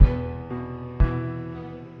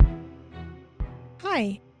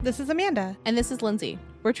Hi, this is Amanda, And this is Lindsay.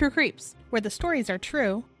 We're True Creeps, where the stories are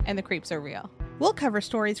true. and the creeps are real. We'll cover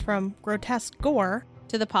stories from grotesque gore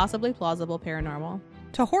To the possibly plausible paranormal,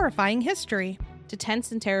 to horrifying history to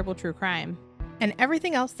tense and terrible true crime. and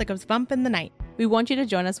everything else that goes bump in the night. We want you to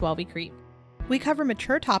join us while we creep. We cover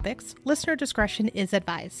mature topics. Listener discretion is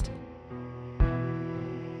advised.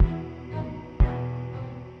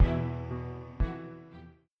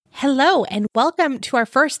 Hello, and welcome to our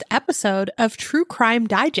first episode of True Crime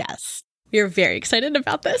Digest. We are very excited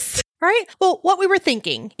about this. Right? Well, what we were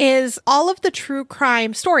thinking is all of the true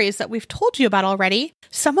crime stories that we've told you about already,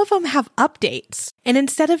 some of them have updates. And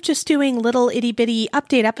instead of just doing little itty bitty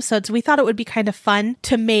update episodes, we thought it would be kind of fun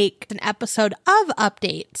to make an episode of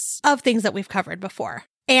updates of things that we've covered before.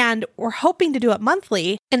 And we're hoping to do it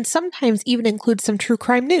monthly and sometimes even include some true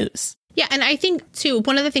crime news. Yeah, and I think, too,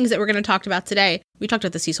 one of the things that we're going to talk about today, we talked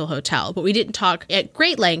about the Cecil Hotel, but we didn't talk at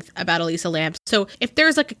great length about Elisa Lam. So if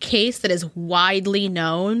there's like a case that is widely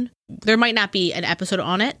known, there might not be an episode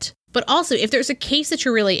on it. But also, if there's a case that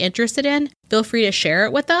you're really interested in, feel free to share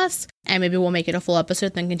it with us, and maybe we'll make it a full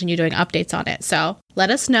episode, then continue doing updates on it. So let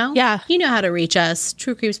us know. Yeah. You know how to reach us,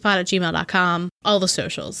 truecreepspod@gmail.com, all the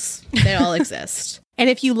socials. They all exist. And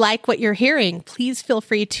if you like what you're hearing, please feel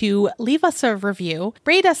free to leave us a review,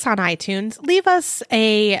 rate us on iTunes, leave us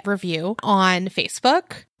a review on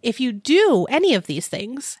Facebook. If you do any of these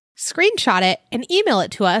things, screenshot it and email it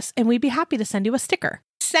to us, and we'd be happy to send you a sticker.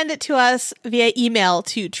 Send it to us via email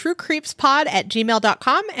to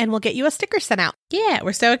truecreepspod@gmail.com, and we'll get you a sticker sent out. Yeah,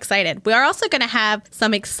 we're so excited. We are also going to have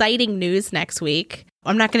some exciting news next week.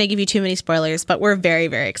 I'm not going to give you too many spoilers, but we're very,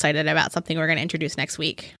 very excited about something we're going to introduce next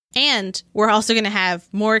week. And we're also going to have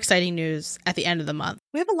more exciting news at the end of the month.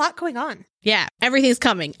 We have a lot going on. Yeah, everything's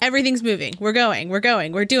coming. Everything's moving. We're going.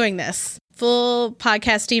 We're doing this. Full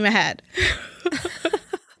podcast steam ahead.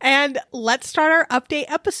 And let's start our update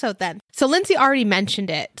episode then. So Lindsay already mentioned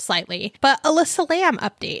it slightly, but Elisa Lam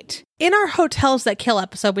update. In our Hotels That Kill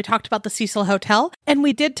episode, we talked about the Cecil Hotel, and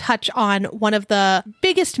we did touch on one of the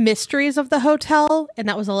biggest mysteries of the hotel, and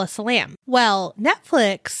that was Elisa Lam. Well,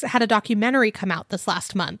 Netflix had a documentary come out this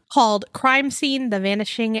last month called Crime Scene: The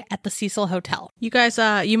Vanishing at the Cecil Hotel. You guys,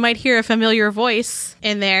 you might hear a familiar voice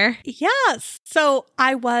in there. Yes. So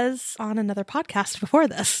I was on another podcast before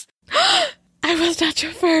this. I was not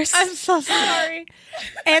your first. I'm so sorry.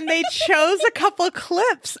 And they chose a couple of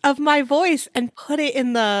clips of my voice and put it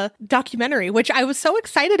in the documentary, which I was so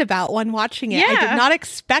excited about when watching it. Yeah. I did not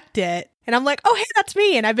expect it. And I'm like, oh, hey, that's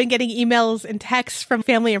me. And I've been getting emails and texts from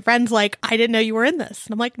family and friends like, I didn't know you were in this.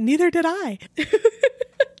 And I'm like, neither did I.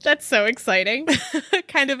 That's so exciting.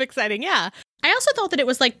 Kind of exciting. Yeah. I also thought that it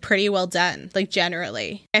was like pretty well done, like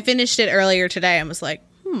generally. I finished it earlier today and was like,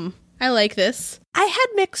 I like this. I had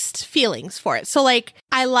mixed feelings for it. So, like,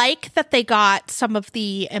 I like that they got some of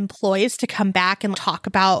the employees to come back and talk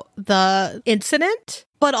about the incident.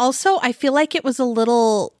 But also, I feel like it was a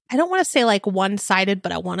little, I don't want to say like one-sided,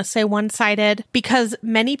 but I want to say one-sided because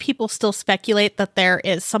many people still speculate that there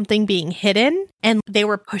is something being hidden and they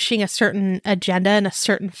were pushing a certain agenda in a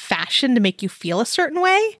certain fashion to make you feel a certain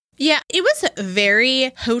way. Yeah, it was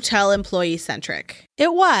very hotel employee centric.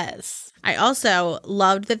 It was. I also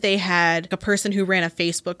loved that they had a person who ran a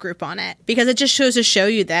Facebook group on it because it just shows to show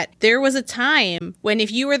you that there was a time when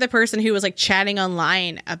if you were the person who was like chatting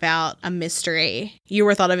online about a mystery, you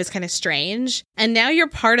were thought of as kind of strange. And now you're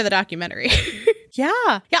part of the documentary.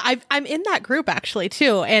 Yeah. Yeah. I'm in that group actually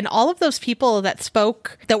too. And all of those people that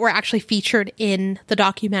spoke that were actually featured in the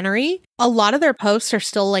documentary, a lot of their posts are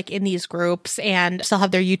still like in these groups and still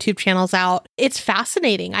have their YouTube channels out. It's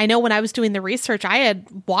fascinating. I know when I was doing the research, I had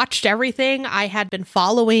watched everything. I had been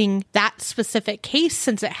following that specific case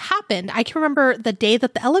since it happened. I can remember the day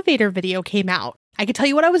that the elevator video came out. I could tell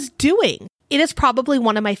you what I was doing. It is probably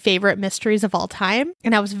one of my favorite mysteries of all time.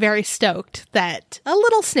 And I was very stoked that a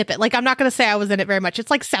little snippet, like I'm not going to say I was in it very much.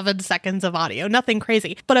 It's like 7 seconds of audio, nothing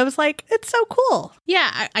crazy. But I was like, it's so cool.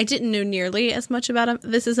 Yeah, I didn't know nearly as much about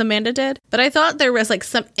this as Amanda did. But I thought there was like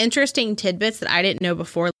some interesting tidbits that I didn't know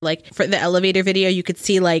before. Like for the elevator video, you could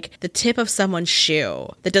see like the tip of someone's shoe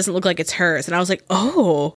that doesn't look like it's hers. And I was like,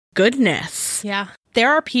 oh, goodness. Yeah.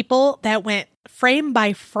 There are people that went frame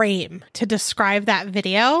by frame to describe that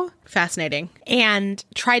video. Fascinating. And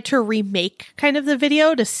tried to remake kind of the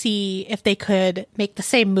video to see if they could make the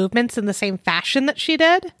same movements in the same fashion that she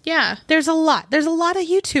did. Yeah. There's a lot of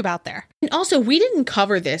YouTube out there. And also, we didn't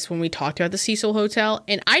cover this when we talked about the Cecil Hotel,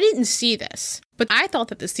 and I didn't see this, but I thought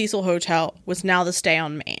that the Cecil Hotel was now the stay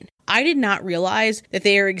on Main. I did not realize that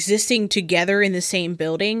they are existing together in the same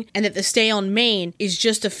building and that the Stay on Main is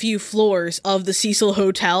just a few floors of the Cecil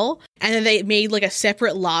Hotel. And then they made like a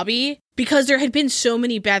separate lobby because there had been so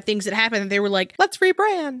many bad things that happened. And they were like, let's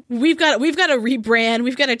rebrand. We've got to rebrand.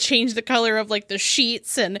 We've got to change the color of like the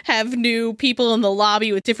sheets and have new people in the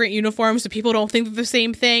lobby with different uniforms so people don't think they're the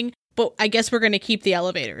same thing. But I guess we're going to keep the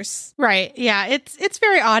elevators. Right. Yeah. It's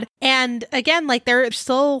very odd. And again, like they're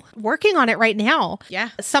still working on it right now.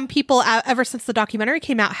 Yeah. Some people, ever since the documentary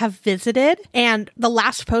came out, have visited. And the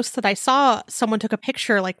last post that I saw, someone took a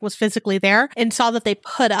picture, like was physically there and saw that they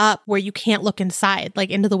put up where you can't look inside, like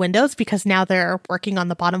into the windows, because now they're working on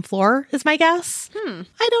the bottom floor, is my guess.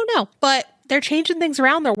 I don't know. But they're changing things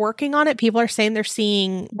around. They're working on it. People are saying they're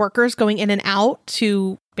seeing workers going in and out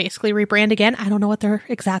to basically rebrand again. I don't know what they're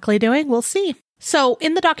exactly doing. We'll see. So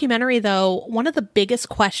in the documentary, though, one of the biggest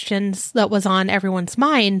questions that was on everyone's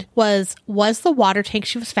mind was the water tank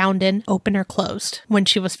she was found in open or closed when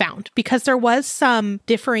she was found? Because there was some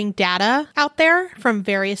differing data out there from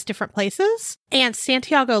various different places. And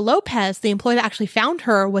Santiago Lopez, the employee that actually found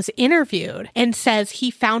her, was interviewed and says he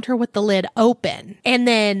found her with the lid open. And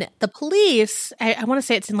then the police, I want to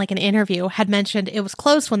say it's in like an interview, had mentioned it was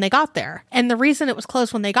closed when they got there. And the reason it was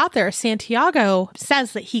closed when they got there, Santiago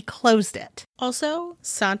says that he closed it. Also,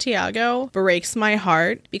 Santiago breaks my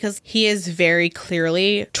heart because he is very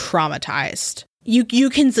clearly traumatized. You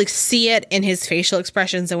can like see it in his facial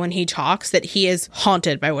expressions and when he talks that he is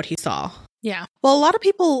haunted by what he saw. Yeah. Well, a lot of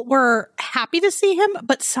people were happy to see him,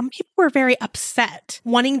 but some people were very upset,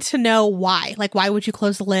 wanting to know why. Like, why would you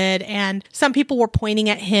close the lid? And some people were pointing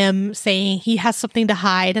at him, saying he has something to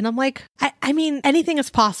hide. And I'm like, I mean, anything is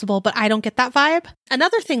possible, but I don't get that vibe.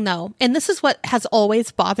 Another thing, though, and this is what has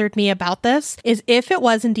always bothered me about this, is if it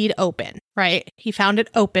was indeed open, right? He found it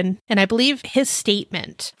open. And I believe his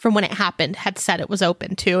statement from when it happened had said it was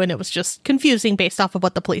open, too. And it was just confusing based off of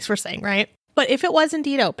what the police were saying, right? But if it was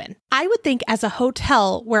indeed open, I would think as a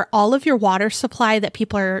hotel where all of your water supply that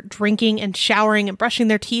people are drinking and showering and brushing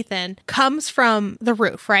their teeth in comes from the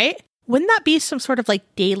roof, right? Wouldn't that be some sort of like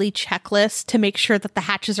daily checklist to make sure that the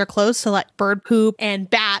hatches are closed so like bird poop and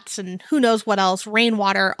bats and who knows what else,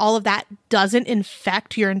 rainwater, all of that doesn't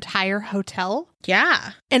infect your entire hotel?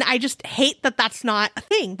 Yeah. And I just hate that that's not a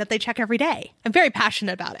thing that they check every day. I'm very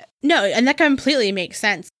passionate about it. No, and that completely makes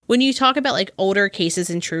sense. When you talk about like older cases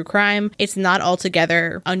in true crime, it's not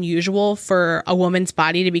altogether unusual for a woman's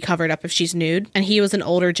body to be covered up if she's nude. And he was an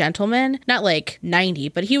older gentleman, not like 90,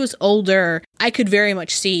 but he was older. I could very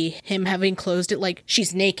much see him having closed it like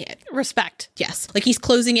she's naked. Respect. Yes. Like he's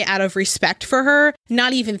closing it out of respect for her,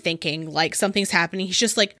 not even thinking like something's happening. He's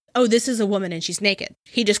just like, oh, this is a woman and she's naked.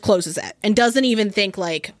 He just closes it and doesn't even think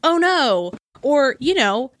like, oh no. Or, you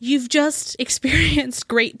know, you've just experienced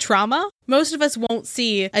great trauma. Most of us won't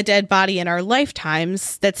see a dead body in our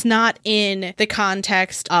lifetimes that's not in the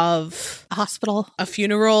context of a hospital, a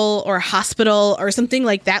funeral or a hospital or something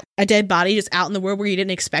like that. A dead body just out in the world where you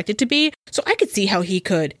didn't expect it to be. So I could see how he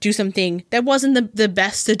could do something that wasn't the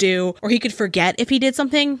best to do, or he could forget if he did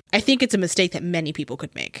something. I think it's a mistake that many people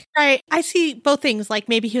could make. Right. I see both things. Like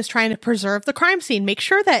maybe he was trying to preserve the crime scene, make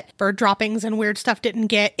sure that bird droppings and weird stuff didn't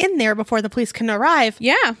get in there before the police can arrive.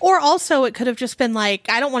 Yeah. Or also it could have just been like,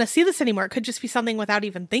 I don't want to see this anymore. It could just be something without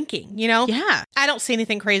even thinking, you know? Yeah. I don't see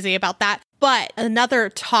anything crazy about that. But another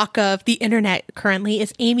talk of the internet currently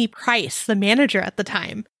is Amy Price, the manager at the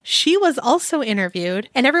time. She was also interviewed,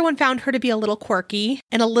 and everyone found her to be a little quirky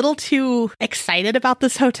and a little too excited about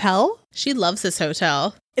this hotel. She loves this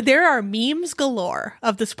hotel. There are memes galore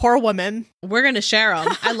of this poor woman. We're going to share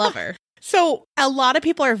them. I love her. So a lot of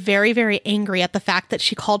people are very, very angry at the fact that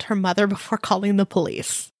she called her mother before calling the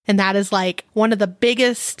police. And that is like one of the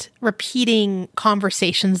biggest repeating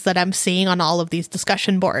conversations that I'm seeing on all of these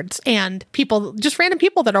discussion boards and people, just random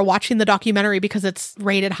people that are watching the documentary because it's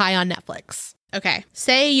rated high on Netflix. Okay.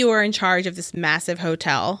 Say you are in charge of this massive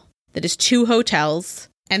hotel that is 2 hotels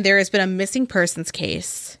and there has been a missing persons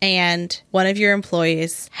case and one of your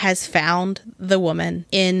employees has found the woman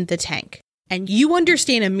in the tank. And you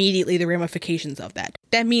understand immediately the ramifications of that.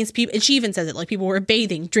 That means people, and she even says it, like people were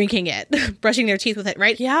bathing, drinking it, brushing their teeth with it,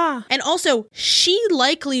 right? Yeah. And also, she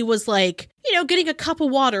likely was like, you know, getting a cup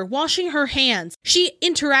of water, washing her hands. She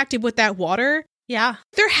interacted with that water. Yeah.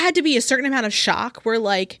 There had to be a certain amount of shock where,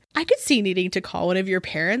 like, I could see needing to call one of your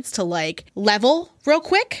parents to, like, level real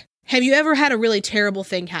quick. Have you ever had a really terrible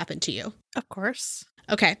thing happen to you? Of course.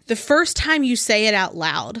 Okay, the first time you say it out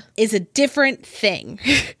loud is a different thing.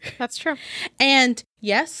 That's true. And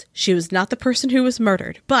Yes, she was not the person who was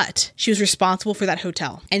murdered, but she was responsible for that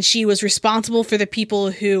hotel. And she was responsible for the people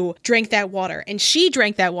who drank that water. And she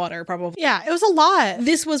drank that water, probably. Yeah, it was a lot.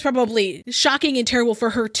 This was probably shocking and terrible for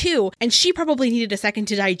her, too. And she probably needed a second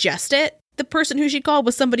to digest it. The person who she called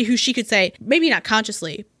was somebody who she could say, maybe not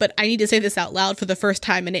consciously, but I need to say this out loud for the first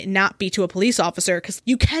time and it not be to a police officer, because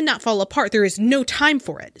you cannot fall apart. There is no time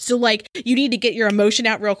for it. So like, you need to get your emotion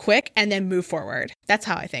out real quick and then move forward. That's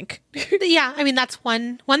how I think. Yeah, I mean, that's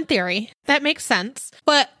one theory. That makes sense.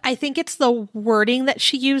 But I think it's the wording that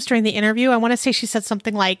she used during the interview. I want to say she said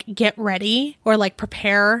something like, get ready, or like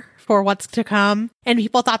prepare for what's to come. And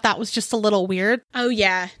people thought that was just a little weird. Oh,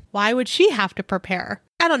 yeah. Why would she have to prepare?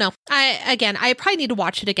 I don't know. I probably need to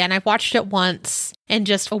watch it again. I've watched it once and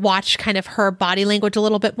just watch kind of her body language a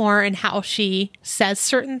little bit more and how she says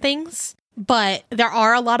certain things. But there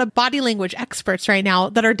are a lot of body language experts right now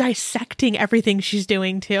that are dissecting everything she's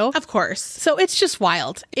doing too. Of course. So it's just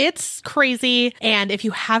wild. It's crazy. And if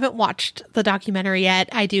you haven't watched the documentary yet,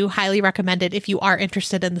 I do highly recommend it if you are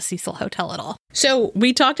interested in the Cecil Hotel at all. So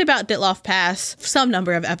we talked about Dyatlov Pass some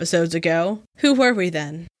number of episodes ago. Who were we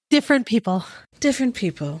then? Different people. Different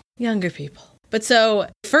people. Younger people. But so,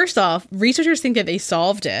 first off, researchers think that they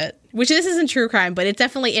solved it, which this isn't true crime, but it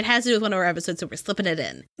has to do with one of our episodes, so we're slipping it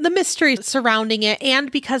in. The mystery surrounding it,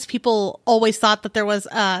 and because people always thought that there was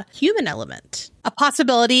a human element, a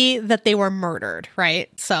possibility that they were murdered, right?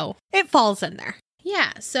 So it falls in there.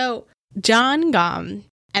 Yeah. So John Gom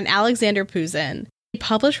and Alexander Puzin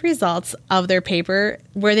published results of their paper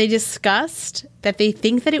where they discussed that they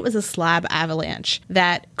think that it was a slab avalanche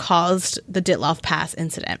that caused the Dyatlov Pass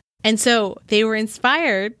incident. And so they were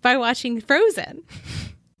inspired by watching Frozen,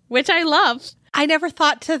 which I love. I never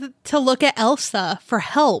thought to look at Elsa for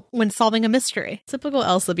help when solving a mystery. Typical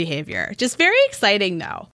Elsa behavior. Just very exciting,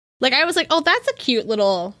 though. Like, I was like, oh, that's a cute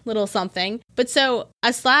little something. But so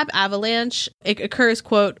a slab avalanche, it occurs,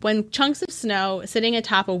 quote, when chunks of snow sitting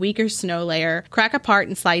atop a weaker snow layer crack apart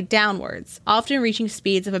and slide downwards, often reaching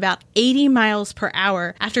speeds of about 80 miles per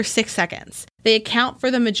hour after 6 seconds. They account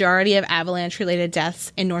for the majority of avalanche-related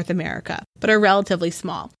deaths in North America, but are relatively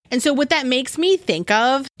small. And so what that makes me think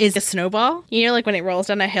of is a snowball. You know, like when it rolls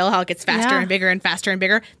down a hill, how it gets faster and bigger and faster and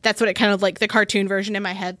bigger. That's what it kind of like the cartoon version in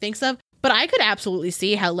my head thinks of. But I could absolutely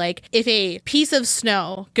see how, like, if a piece of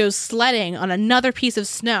snow goes sledding on another piece of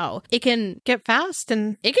snow, it can get fast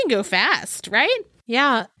and it can go fast, right?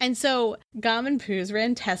 Yeah. And so Gom and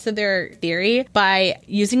Puzin tested their theory by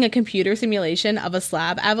using a computer simulation of a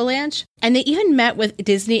slab avalanche. And they even met with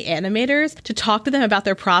Disney animators to talk to them about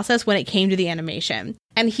their process when it came to the animation.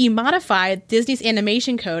 And he modified Disney's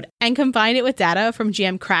animation code and combined it with data from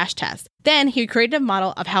GM Crash Test. Then he created a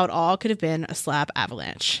model of how it all could have been a slab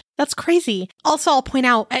avalanche. That's crazy. Also, I'll point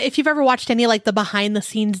out, if you've ever watched any like the behind the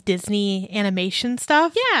scenes Disney animation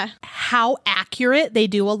stuff, how accurate they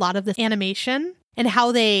do a lot of this animation. And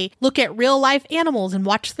how they look at real life animals and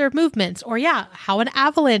watch their movements. Or how an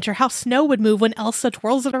avalanche or how snow would move when Elsa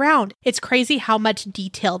twirls it around. It's crazy how much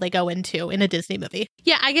detail they go into in a Disney movie.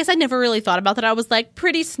 Yeah, I guess I never really thought about that. I was like,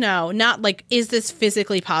 pretty snow. Not like, is this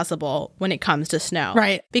physically possible when it comes to snow?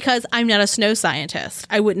 Right. Because I'm not a snow scientist.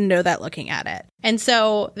 I wouldn't know that looking at it. And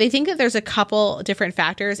so they think that there's a couple different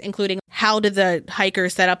factors, including how did the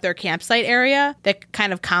hikers set up their campsite area that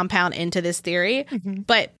kind of compound into this theory.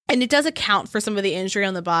 Mm-hmm. And it does account for some of the injury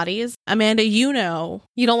on the bodies. Amanda, you know.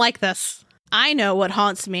 You don't like this. I know what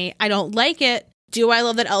haunts me. I don't like it. Do I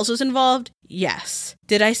love that Elsa's involved? Yes.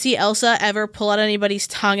 Did I see Elsa ever pull out anybody's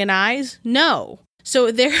tongue and eyes? No.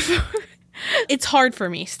 So therefore, it's hard for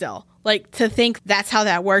me still, like, to think that's how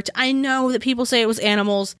that worked. I know that people say it was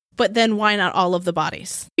animals. But then why not all of the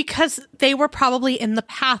bodies? Because they were probably in the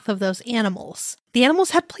path of those animals. The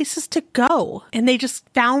animals had places to go, and they just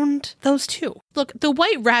found those two. Look, the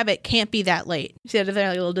white rabbit can't be that late. See that there,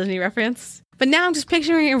 like a little Disney reference? But now I'm just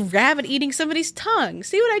picturing a rabbit eating somebody's tongue.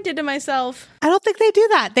 See what I did to myself? I don't think they do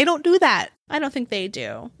that. They don't do that. I don't think they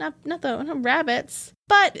do. Not rabbits.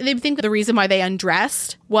 But they think the reason why they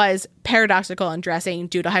undressed was paradoxical undressing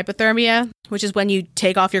due to hypothermia, which is when you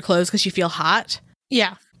take off your clothes because you feel hot.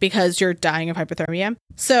 Yeah. Because you're dying of hypothermia.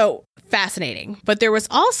 So fascinating. But there was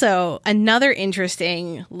also another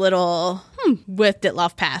interesting little with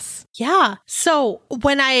Dyatlov Pass. Yeah. So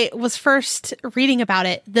when I was first reading about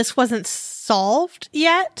it, this wasn't solved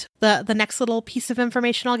yet. The next little piece of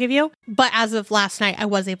information I'll give you. But as of last night, I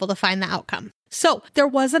was able to find the outcome. So there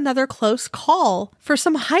was another close call for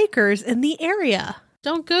some hikers in the area.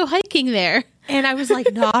 Don't go hiking there. And I was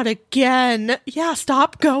like, not again. Yeah,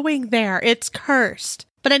 stop going there. It's cursed.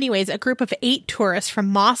 But anyways, a group of 8 tourists from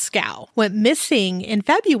Moscow went missing in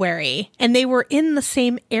February, and they were in the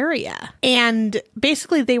same area. And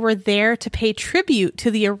basically they were there to pay tribute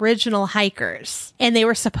to the original hikers. And they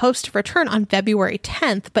were supposed to return on February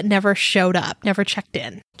 10th, but never showed up, never checked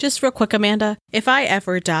in. Just real quick, Amanda, if I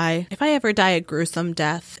ever die a gruesome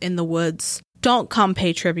death in the woods, don't come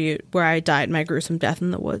pay tribute where I died my gruesome death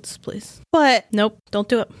in the woods, please. But nope, don't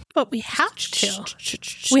do it. But we have to.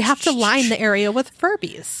 We have to line the area with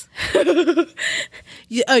Furbies.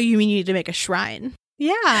 Oh, you mean you need to make a shrine?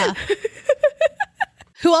 Yeah.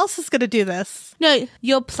 Who else is going to do this? No,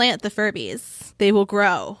 you'll plant the Furbies. They will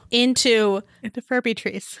grow into Furby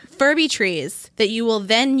trees. Furby trees that you will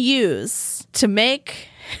then use to make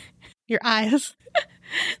your eyes.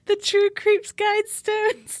 The True Creeps Guide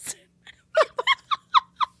stones.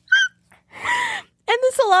 And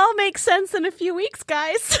this will all make sense in a few weeks,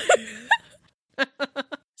 guys.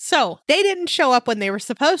 So they didn't show up when they were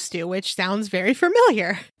supposed to, which sounds very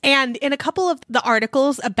familiar. And in a couple of the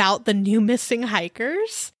articles about the new missing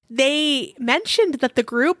hikers, they mentioned that the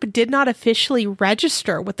group did not officially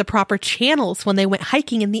register with the proper channels when they went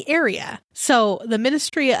hiking in the area. So the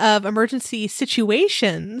Ministry of Emergency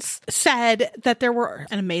Situations said that there were...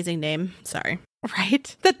 An amazing name. Sorry.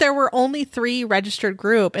 Right? That there were only 3 registered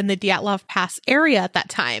group in the Dyatlov Pass area at that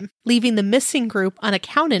time, leaving the missing group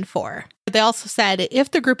unaccounted for. They also said if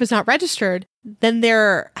the group is not registered, then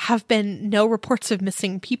there have been no reports of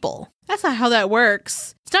missing people. That's not how that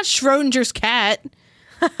works. It's not Schrodinger's cat.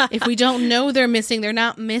 If we don't know they're missing, they're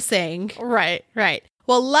not missing. Right.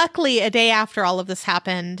 Well, luckily, a day after all of this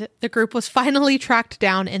happened, the group was finally tracked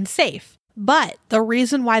down and safe. But the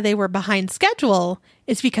reason why they were behind schedule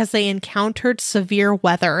is because they encountered severe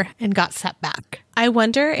weather and got set back. I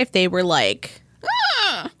wonder if they were like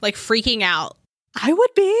freaking out. I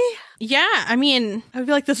would be. Yeah, I mean... I'd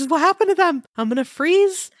be like, this is what happened to them. I'm going to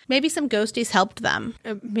freeze. Maybe some ghosties helped them.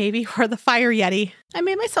 Maybe, or the fire yeti. I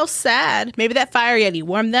made myself sad. Maybe that fire yeti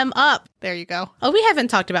warmed them up. There you go. Oh, we haven't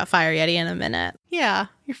talked about fire yeti in a minute. Yeah,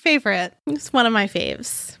 your favorite. It's one of my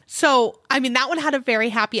faves. So, I mean, that one had a very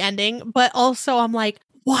happy ending, but also I'm like,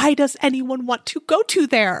 why does anyone want to go to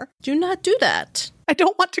there? Do not do that. I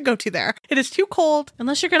don't want to go to there. It is too cold.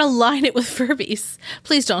 Unless you're going to line it with Furbies.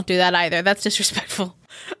 Please don't do that either. That's disrespectful.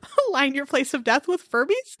 Line your place of death with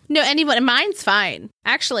Furbies? No, anyone. Mine's fine.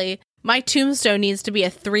 Actually, my tombstone needs to be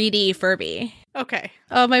a 3D Furby. Okay.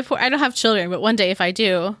 Oh, I don't have children, but one day if I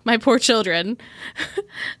do, my poor children,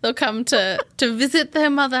 they'll come to visit their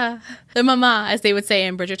mama, as they would say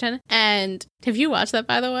in Bridgerton. And have you watched that,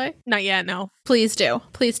 by the way? Not yet, no. Please do.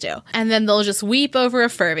 Please do. And then they'll just weep over a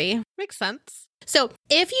Furby. Makes sense. So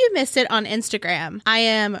if you missed it on Instagram, I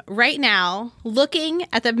am right now looking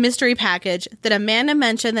at the mystery package that Amanda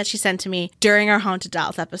mentioned that she sent to me during our Haunted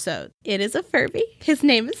Dolls episode. It is a Furby. His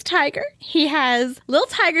name is Tiger. He has little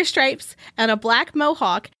tiger stripes and a black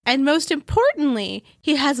mohawk. And most importantly,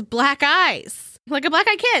 he has black eyes. Like a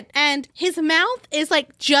black-eyed kid. And his mouth is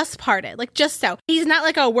like just parted, like just so. He's not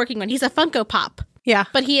like a working one. He's a Funko Pop. Yeah.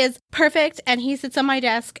 But he is perfect, and he sits on my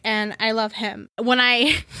desk, and I love him. When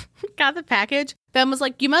I got the package, Ben was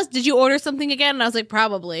like, did you order something again? And I was like,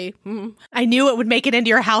 probably. I knew it would make it into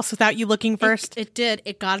your house without you looking first. It did.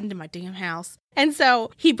 It got into my damn house. And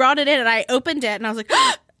so he brought it in, and I opened it, and I was like,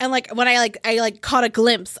 and like when I caught a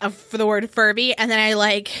glimpse of the word Furby, and then I was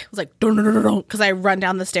like, dun, dun, dun, dun, because I run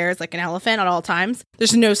down the stairs like an elephant at all times.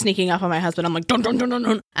 There's no sneaking up on my husband. I'm like, dun, dun, dun, dun,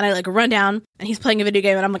 dun. And I like run down, and he's playing a video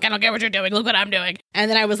game, and I'm like, I don't care what you're doing. Look what I'm doing. And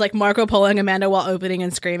then I was like Marco Poloing Amanda while opening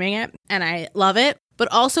and screaming it, and I love it.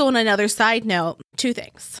 But also on another side note, 2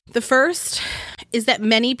 things. The first is that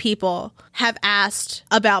many people have asked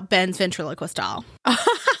about Ben's ventriloquist doll.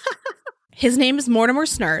 His name is Mortimer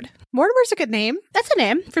Snurd. Mortimer's a good name. That's a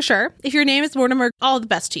name, for sure. If your name is Mortimer, all the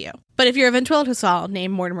best to you. But if you're a ventriloquist doll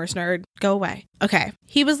named Mortimer Snurd, go away. Okay.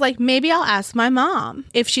 He was like, maybe I'll ask my mom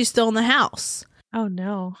if she's still in the house. Oh,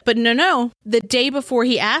 no. But no. The day before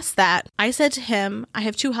he asked that, I said to him, I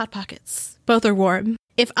have 2 Hot Pockets. Both are warm.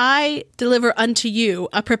 If I deliver unto you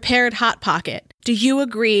a prepared Hot Pocket, do you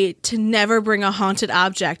agree to never bring a haunted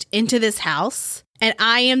object into this house? And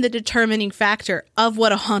I am the determining factor of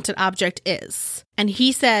what a haunted object is. And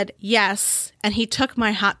he said yes, and he took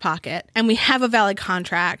my Hot Pocket, and we have a valid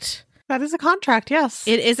contract. That is a contract, yes.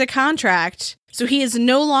 It is a contract. So he is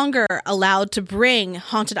no longer allowed to bring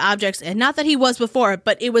haunted objects in. Not that he was before,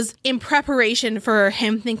 but it was in preparation for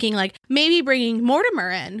him thinking like maybe bringing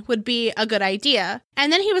Mortimer in would be a good idea.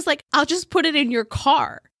 And then he was like, I'll just put it in your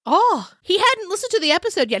car. Oh, he hadn't listened to the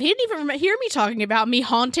episode yet. He didn't even hear me talking about me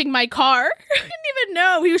haunting my car. He didn't even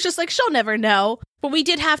know. He was just like, she'll never know. But we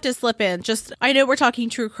did have to slip in, I know we're talking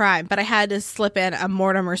true crime, but I had to slip in a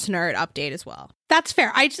Mortimer Snerd update as well. That's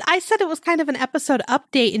fair. I said it was kind of an episode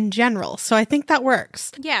update in general, so I think that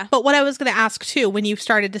works. Yeah. But what I was going to ask too, when you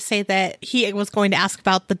started to say that he was going to ask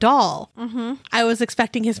about the doll, I was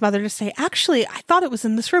expecting his mother to say, actually, I thought it was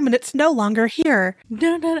in this room and it's no longer here. No,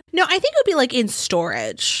 I think it would be like in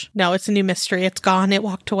storage. No, it's a new mystery. It's gone. It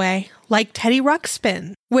walked away. Like Teddy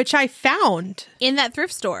Ruxpin, which I found in that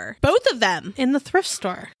thrift store. Both of them. In the thrift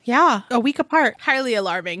store. Yeah, a week apart. Highly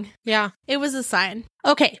alarming. Yeah. It was a sign.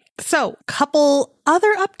 Okay, so couple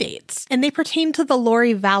other updates, and they pertain to the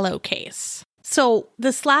Lori Vallow case. So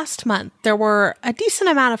this last month, there were a decent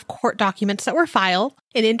amount of court documents that were filed.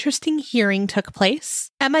 An interesting hearing took place.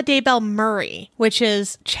 Emma Daybell Murray, which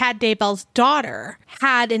is Chad Daybell's daughter,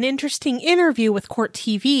 had an interesting interview with Court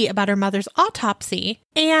TV about her mother's autopsy.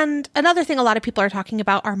 And another thing a lot of people are talking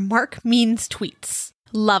about are Mark Means tweets.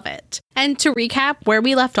 Love it. And to recap, where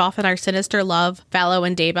we left off in our Sinister Love, Vallow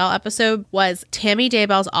and Daybell episode was Tammy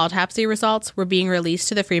Daybell's autopsy results were being released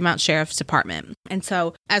to the Fremont Sheriff's Department. And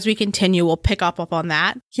so as we continue, we'll pick up on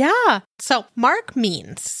that. Yeah. So Mark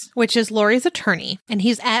Means, which is Lori's attorney, and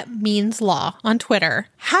he's at Means Law on Twitter,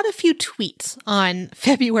 had a few tweets on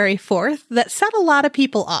February 4th that set a lot of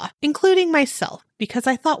people off, including myself, because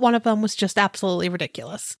I thought one of them was just absolutely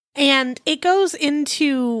ridiculous. And it goes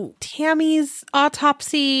into Tammy's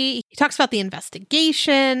autopsy. He talks about the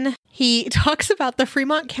investigation. He talks about the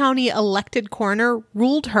Fremont County elected coroner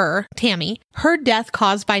ruled her, Tammy, her death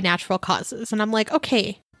caused by natural causes. And I'm like,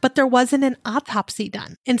 okay, but there wasn't an autopsy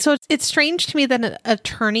done. And so it's strange to me that an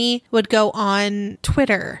attorney would go on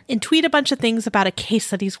Twitter and tweet a bunch of things about a case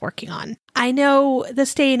that he's working on. I know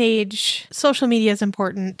this day and age, social media is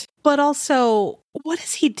important, but also, what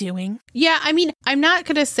is he doing? Yeah, I mean, I'm not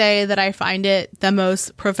going to say that I find it the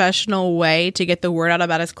most professional way to get the word out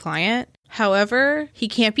about his client. However, he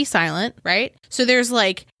can't be silent, right? So there's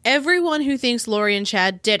like everyone who thinks Lori and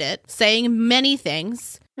Chad did it saying many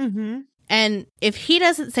things. And if he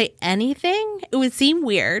doesn't say anything, it would seem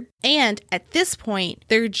weird. And at this point,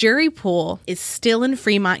 their jury pool is still in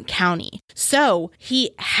Fremont County. So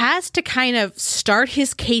he has to kind of start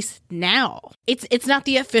his case now. It's not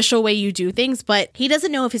the official way you do things, but he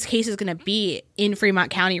doesn't know if his case is going to be in Fremont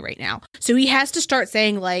County right now. So he has to start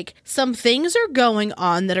saying like, some things are going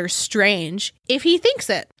on that are strange if he thinks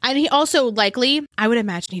it. And he also likely, I would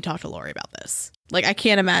imagine he talked to Lori about this. Like, I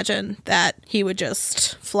can't imagine that he would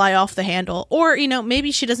just fly off the handle. Or, you know,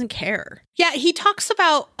 maybe she doesn't care. Yeah, he talks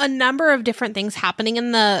about a number of different things happening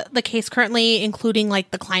in the case currently, including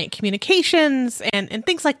like the client communications and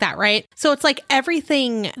things like that, right? So it's like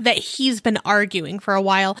everything that he's been arguing for a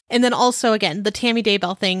while. And then also, again, the Tammy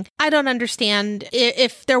Daybell thing. I don't understand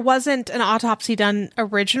if there wasn't an autopsy done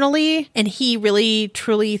originally and he really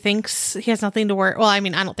truly thinks he has nothing to worry. Well, I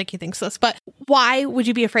mean, I don't think he thinks this, but why would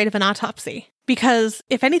you be afraid of an autopsy? Because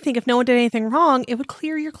if anything, if no one did anything wrong, it would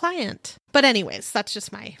clear your client. But anyways, that's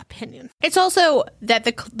just my opinion. It's also that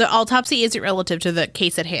the autopsy isn't relative to the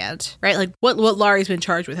case at hand, right? Like what Laurie's been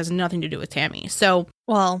charged with has nothing to do with Tammy. So,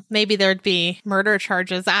 well, maybe there'd be murder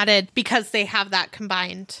charges added because they have that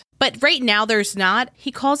combined. But right now there's not.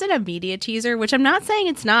 He calls it a media teaser, which I'm not saying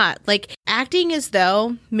it's not. Like acting as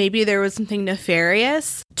though maybe there was something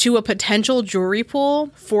nefarious to a potential jury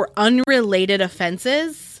pool for unrelated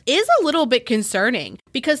offenses is a little bit concerning,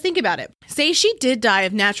 because think about it. Say she did die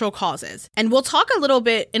of natural causes, and we'll talk in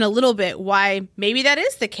a little bit why maybe that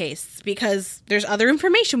is the case, because there's other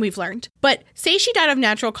information we've learned. But say she died of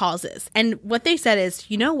natural causes, and what they said is,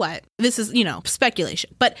 you know what, this is,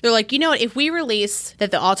 speculation, but they're like, you know what, if we release that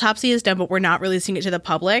the autopsy is done, but we're not releasing it to the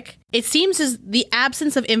public, it seems as the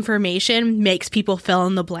absence of information makes people fill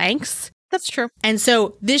in the blanks. That's true. And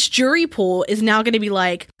so this jury pool is now going to be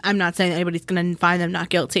like, I'm not saying anybody's going to find them not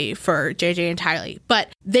guilty for JJ and Tylee,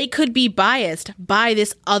 but they could be biased by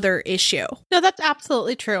this other issue. No, that's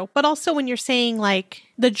absolutely true. But also when you're saying like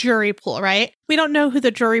the jury pool, right? We don't know who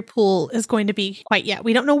the jury pool is going to be quite yet.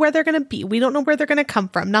 We don't know where they're going to be. We don't know where they're going to come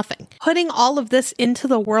from. Nothing. Putting all of this into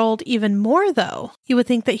the world even more, though, you would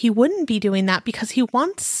think that he wouldn't be doing that because he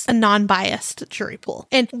wants a non-biased jury pool.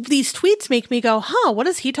 And these tweets make me go, what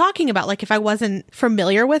is he talking about? Like if I wasn't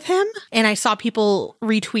familiar with him and I saw people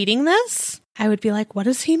retweeting this, I would be like, what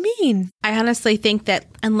does he mean? I honestly think that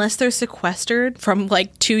unless they're sequestered from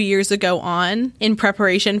like 2 years ago on in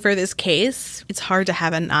preparation for this case, it's hard to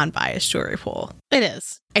have a non-biased jury pool. It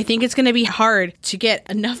is. I think it's going to be hard to get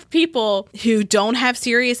enough people who don't have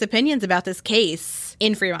serious opinions about this case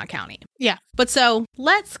in Fremont County. Yeah. But so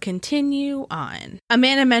let's continue on.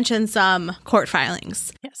 Amanda mentioned some court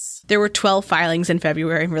filings. Yes. There were 12 filings in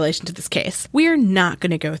February in relation to this case. We're not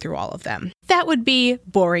going to go through all of them. That would be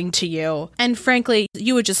boring to you. And frankly,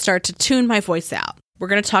 you would just start to tune my voice out. We're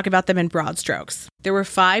going to talk about them in broad strokes. There were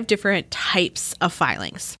 5 different types of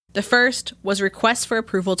filings. The first was requests for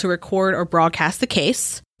approval to record or broadcast the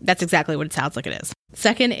case. That's exactly what it sounds like it is.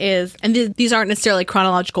 Second is, and these aren't necessarily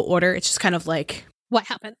chronological order, it's just kind of like what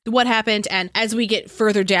happened. What happened, and as we get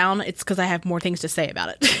further down, it's because I have more things to say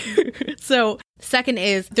about it. So, second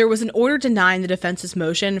is, there was an order denying the defense's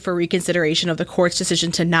motion for reconsideration of the court's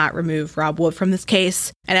decision to not remove Rob Wood from this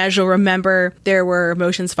case. And as you'll remember, there were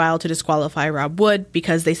motions filed to disqualify Rob Wood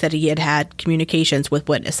because they said he had had communications with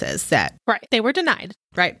witnesses that... Right. They were denied.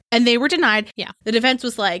 Right. And they were denied. Yeah. The defense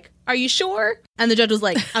was like, are you sure? And the judge was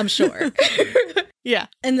like, I'm sure. Yeah.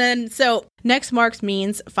 And then, so Next Marks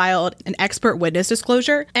Means filed an expert witness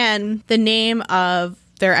disclosure, and the name of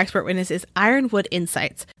their expert witness is Ironwood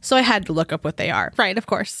Insights. So I had to look up what they are. Right, of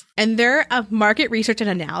course. And they're a market research and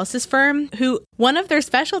analysis firm who, one of their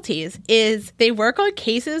specialties is they work on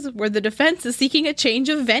cases where the defense is seeking a change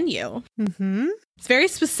of venue. Mm-hmm. It's very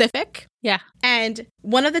specific. Yeah. And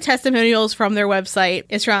one of the testimonials from their website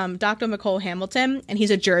is from Dr. McCole Hamilton, and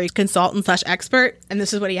he's a jury consultant / expert. And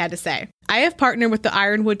this is what he had to say. I have partnered with the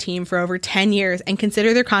Ironwood team for over 10 years and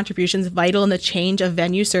consider their contributions vital in the change of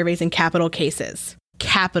venue surveys in capital cases.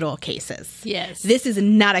 Capital cases. Yes. This is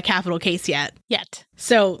not a capital case yet.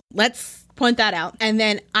 So let's point that out. And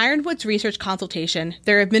then Ironwood's research consultation,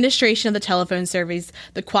 their administration of the telephone surveys,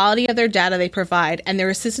 the quality of their data they provide, and their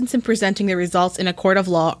assistance in presenting the results in a court of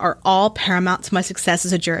law are all paramount to my success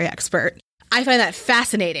as a jury expert. I find that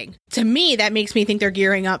fascinating. To me, that makes me think they're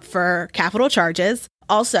gearing up for capital charges.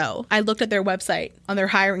 Also, I looked at their website on their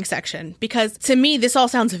hiring section because to me, this all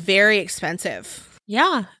sounds very expensive.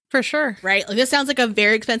 Yeah, for sure. Right? Like, this sounds like a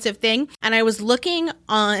very expensive thing. And I was looking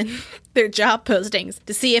on their job postings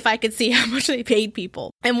to see if I could see how much they paid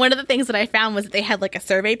people. And one of the things that I found was that they had like a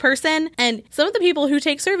survey person. And some of the people who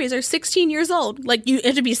take surveys are 16 years old. Like, you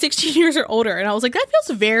have to be 16 years or older. And I was like, that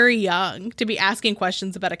feels very young to be asking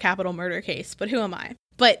questions about a capital murder case. But who am I?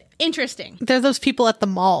 But interesting. They're those people at the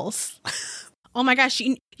malls. Oh my gosh.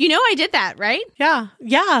 You know I did that, right? Yeah.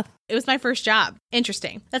 Yeah. It was my first job.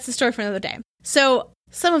 Interesting. That's the story for another day. So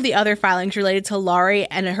some of the other filings related to Laurie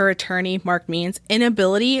and her attorney, Mark Means,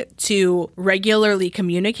 inability to regularly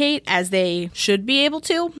communicate as they should be able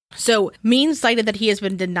to. So Means cited that he has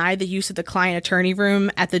been denied the use of the client attorney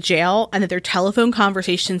room at the jail and that their telephone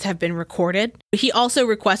conversations have been recorded. He also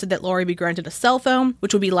requested that Laurie be granted a cell phone,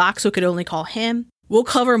 which would be locked so it could only call him. We'll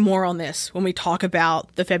cover more on this when we talk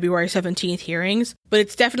about the February 17th hearings, but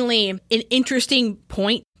it's definitely an interesting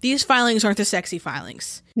point. These filings aren't the sexy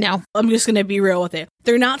filings. No. I'm just going to be real with it.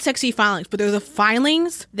 They're not sexy filings, but they're the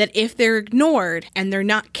filings that if they're ignored and they're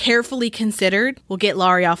not carefully considered, will get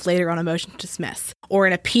Laurie off later on a motion to dismiss or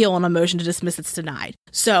an appeal on a motion to dismiss that's denied.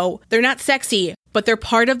 So they're not sexy, but they're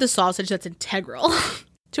part of the sausage that's integral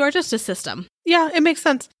to our justice system. Yeah, it makes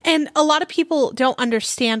sense. And a lot of people don't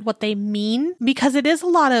understand what they mean because it is a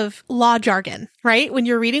lot of law jargon, right? When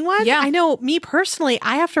you're reading one. Yeah. I know me personally,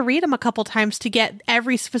 I have to read them a couple times to get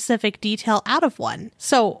every specific detail out of one.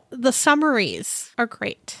 So the summaries are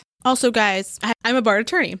great. Also, guys, I'm a bar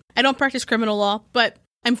attorney. I don't practice criminal law, but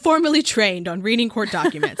I'm formally trained on reading court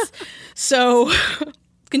documents. So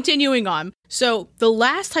continuing on. So the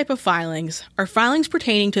last type of filings are filings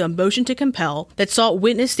pertaining to a motion to compel that sought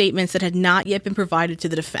witness statements that had not yet been provided to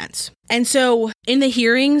the defense. And so in the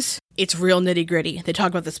hearings, it's real nitty gritty. They talk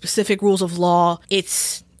about the specific rules of law.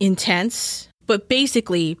 It's intense. But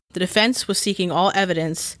basically, the defense was seeking all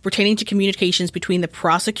evidence pertaining to communications between the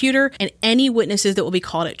prosecutor and any witnesses that will be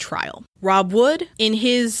called at trial. Rob Wood, in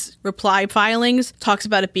his reply filings, talks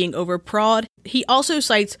about it being overbroad. He also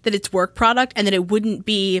cites that it's work product and that it wouldn't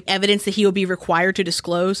be evidence that he would be required to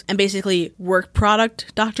disclose. And basically, work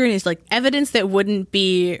product doctrine is like evidence that wouldn't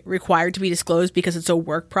be required to be disclosed because it's a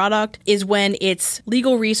work product is when it's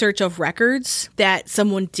legal research of records that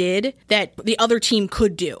someone did that the other team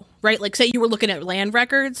could do. Right? Like, say you were looking at land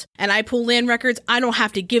records and I pull land records, I don't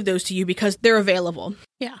have to give those to you because they're available.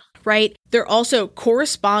 Yeah. Right? There are also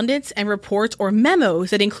correspondence and reports or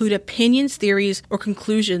memos that include opinions, theories, or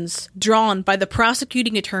conclusions drawn by the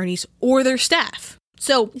prosecuting attorneys or their staff.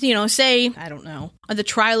 So, say, I don't know, on the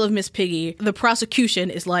trial of Miss Piggy, the prosecution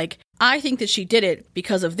is like, I think that she did it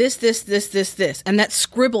because of this. And that's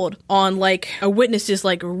scribbled on like a witness's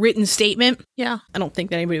like written statement. Yeah. I don't think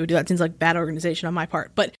that anybody would do that. It seems like bad organization on my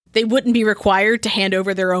part. But they wouldn't be required to hand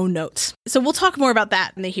over their own notes. So we'll talk more about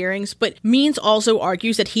that in the hearings, but Means also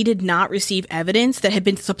argues that he did not receive evidence that had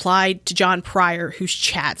been supplied to John Pryor, who's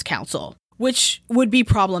Chad's counsel, which would be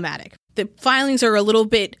problematic. The filings are a little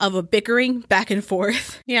bit of a bickering back and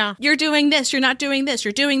forth. Yeah. You're doing this, you're not doing this,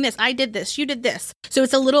 you're doing this, I did this, you did this. So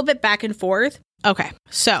it's a little bit back and forth. Okay,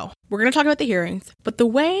 so we're going to talk about the hearings, but the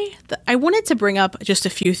way that I wanted to bring up just a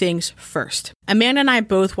few things first. Amanda and I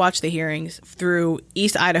both watched the hearings through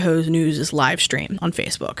East Idaho News' live stream on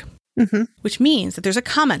Facebook, which means that there's a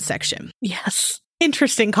comment section. Yes.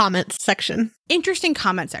 Interesting comments section. Interesting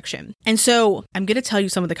comment section. And so I'm going to tell you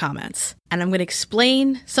some of the comments, and I'm going to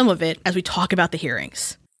explain some of it as we talk about the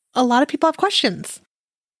hearings. A lot of people have questions.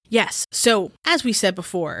 Yes. So, as we said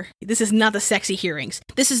before, this is not the sexy hearings.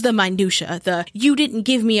 This is the minutia. You didn't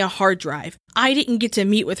give me a hard drive. I didn't get to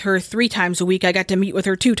meet with her 3 times a week. I got to meet with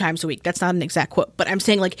her 2 times a week. That's not an exact quote, but I'm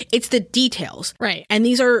saying it's the details. Right. And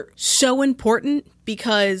these are so important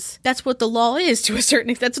because that's what the law is to a certain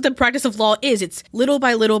extent. That's what the practice of law is. It's little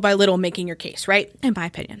by little making your case, right? In my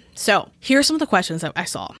opinion. So, here are some of the questions that I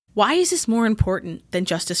saw. Why is this more important than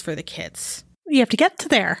justice for the kids? You have to get to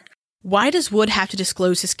there. Why does Wood have to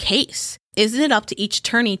disclose his case? Isn't it up to each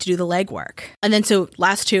attorney to do the legwork? And then so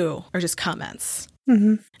last 2 are just comments.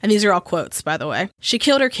 And these are all quotes, by the way. She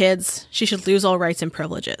killed her kids. She should lose all rights and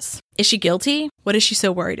privileges. Is she guilty? What is she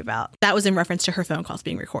so worried about? That was in reference to her phone calls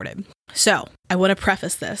being recorded. So I want to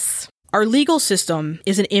preface this. Our legal system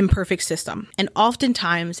is an imperfect system, and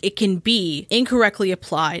oftentimes it can be incorrectly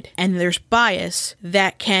applied, and there's bias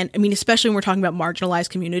that can, especially when we're talking about marginalized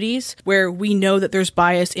communities, where we know that there's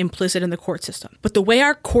bias implicit in the court system. But the way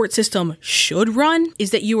our court system should run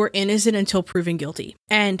is that you are innocent until proven guilty.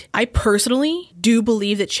 And I personally do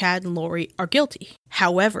believe that Chad and Lori are guilty.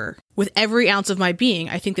 However, with every ounce of my being,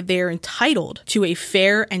 I think that they are entitled to a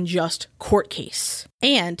fair and just court case.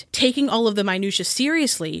 And taking all of the minutiae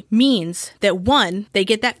seriously means that 1, they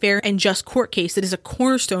get that fair and just court case that is a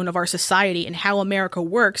cornerstone of our society and how America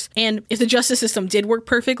works. And if the justice system did work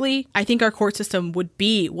perfectly, I think our court system would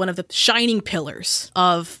be one of the shining pillars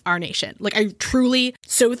of our nation. I truly,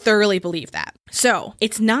 so thoroughly believe that. So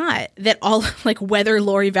it's not that all, whether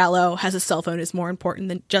Lori Vallow has a cell phone is more important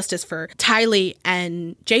than justice for Tylee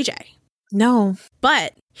and JJ. No.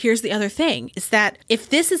 But here's the other thing, is that if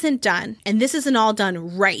this isn't done, and this isn't all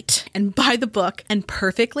done right and by the book and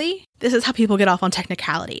perfectly, this is how people get off on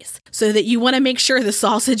technicalities. So that you want to make sure the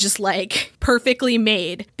sausage is perfectly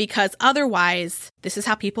made, because otherwise this is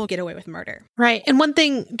how people get away with murder. Right. And one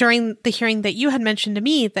thing during the hearing that you had mentioned to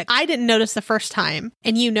me that I didn't notice the first time,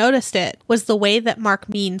 and you noticed it, was the way that Mark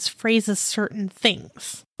Means phrases certain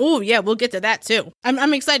things. Oh, yeah, we'll get to that too.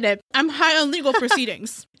 I'm excited. I'm high on legal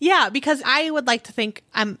proceedings. Yeah, because I would like to think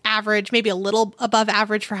I'm average, maybe a little above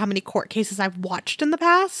average for how many court cases I've watched in the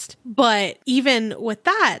past. But even with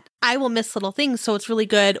that, I will miss little things. So it's really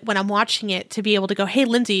good when I'm watching it to be able to go, hey,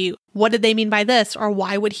 Lindsay, what did they mean by this? Or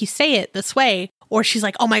why would he say it this way? Or she's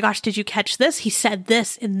like, oh my gosh, did you catch this? He said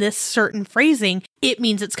this in this certain phrasing. It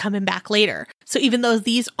means it's coming back later. So even though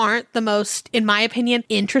these aren't the most, in my opinion,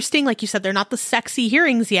 interesting, like you said, they're not the sexy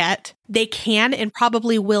hearings yet, they can and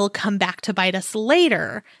probably will come back to bite us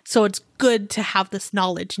later. So it's good to have this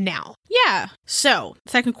knowledge now. Yeah. So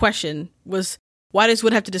the second question was, why does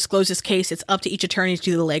Wood have to disclose his case? It's up to each attorney to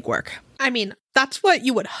do the legwork. That's what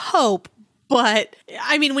you would hope. But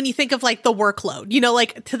when you think of the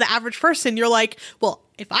workload, to the average person, you're like, well,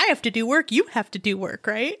 if I have to do work, you have to do work,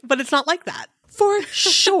 right? But it's not like that. For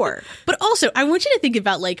sure. But also, I want you to think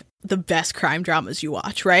about the best crime dramas you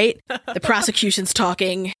watch, right? The prosecution's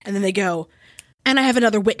talking and then they go, and I have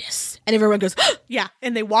another witness. And everyone goes, yeah.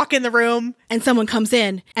 And they walk in the room. And someone comes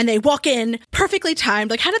in and they walk in perfectly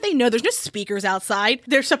timed. How do they know? There's no speakers outside.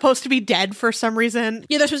 They're supposed to be dead for some reason.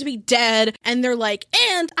 Yeah, they're supposed to be dead. And they're like,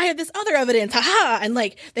 and I have this other evidence. Haha. And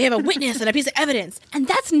they have a witness and a piece of evidence. And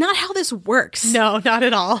that's not how this works. No, not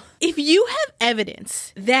at all. If you have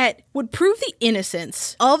evidence that would prove the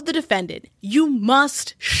innocence of the defendant, you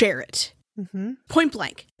must share it. Point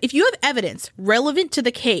blank. If you have evidence relevant to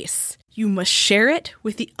the case, you must share it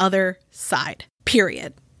with the other side.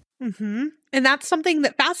 Period. And that's something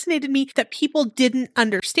that fascinated me that people didn't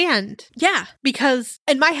understand. Yeah. Because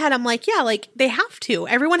in my head, I'm like, yeah, they have to.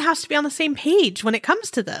 Everyone has to be on the same page when it comes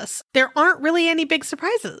to this. There aren't really any big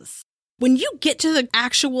surprises. When you get to the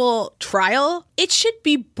actual trial, it should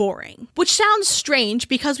be boring, which sounds strange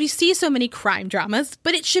because we see so many crime dramas,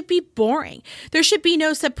 but it should be boring. There should be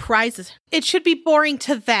no surprises. It should be boring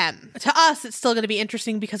to them. To us, it's still going to be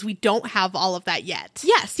interesting because we don't have all of that yet.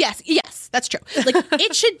 Yes. that's true. Like,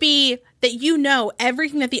 it should be that you know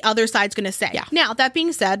everything that the other side's going to say. Yeah. Now, that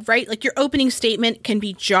being said, right, like your opening statement can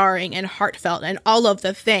be jarring and heartfelt and all of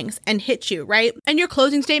the things and hit you, right? And your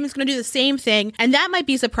closing statement's going to do the same thing. And that might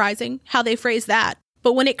be surprising how they phrase that.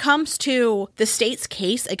 But when it comes to the state's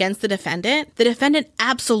case against the defendant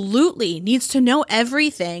absolutely needs to know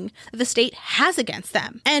everything that the state has against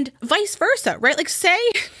them. And vice versa, right? Like, say,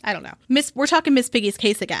 I don't know, we're talking Miss Piggy's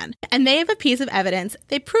case again. And they have a piece of evidence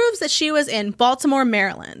that proves that she was in Baltimore,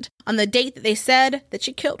 Maryland on the date that they said that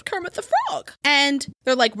she killed Kermit the Frog. And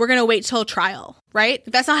they're like, we're going to wait till trial, right?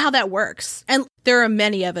 That's not how that works. And there are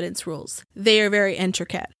many evidence rules. They are very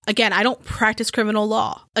intricate. Again, I don't practice criminal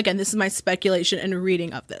law. Again, this is my speculation and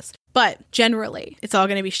reading of this. But generally, it's all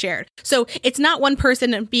going to be shared. So it's not one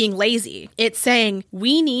person being lazy. It's saying,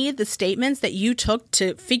 we need the statements that you took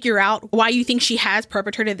to figure out why you think she has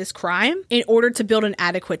perpetrated this crime in order to build an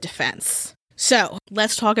adequate defense. So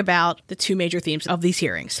let's talk about the two major themes of these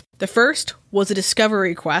hearings. The first was a discovery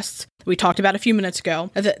request we talked about a few minutes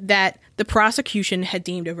ago that the prosecution had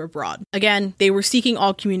deemed overbroad. Again, they were seeking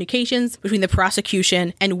all communications between the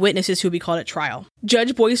prosecution and witnesses who would be called at trial.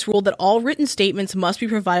 Judge Boyce ruled that all written statements must be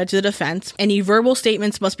provided to the defense. Any verbal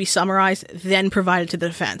statements must be summarized, then provided to the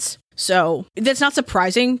defense. So that's not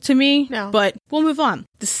surprising to me, but we'll move on.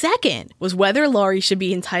 The second was whether Lori should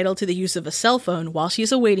be entitled to the use of a cell phone while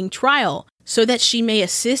she's awaiting trial so that she may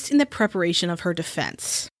assist in the preparation of her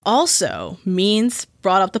defense. Also, Means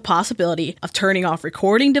brought up the possibility of turning off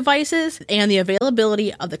recording devices and the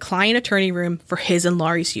availability of the client attorney room for his and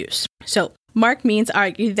Lori's use. So Mark Means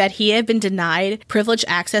argued that he had been denied privileged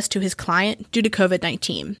access to his client due to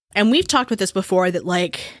COVID-19. And we've talked with this before that,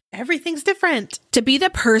 like, everything's different. To be the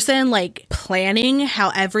person, like, planning how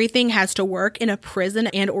everything has to work in a prison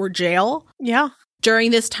and or jail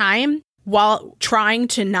during this time while trying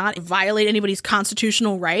to not violate anybody's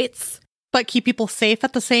constitutional rights, but keep people safe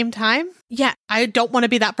at the same time? Yeah. I don't want to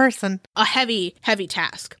be that person. A heavy, heavy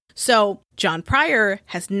task. So John Pryor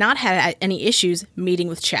has not had any issues meeting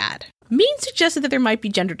with Chad. Means suggested that there might be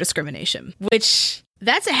gender discrimination, which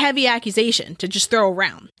that's a heavy accusation to just throw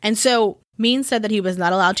around. And so Means said that he was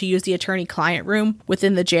not allowed to use the attorney-client room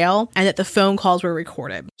within the jail and that the phone calls were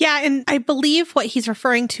recorded. Yeah, and I believe what he's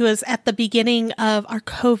referring to is at the beginning of our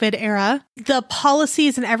COVID era, the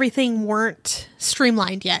policies and everything weren't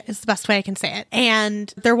streamlined yet, is the best way I can say it.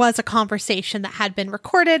 And there was a conversation that had been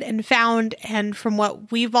recorded and found, and from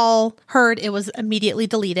what we've all heard, it was immediately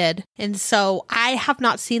deleted. And so I have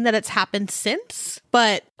not seen that it's happened since,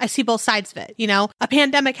 but I see both sides of it. You know, a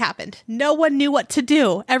pandemic happened. No one knew what to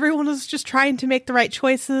do. Everyone was just trying to make the right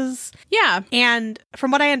choices. Yeah. And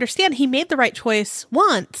from what I understand, he made the right choice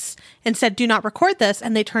once and said, do not record this.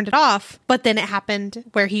 And they turned it off. But then it happened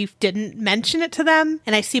where he didn't mention it to them.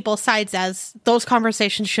 And I see both sides as those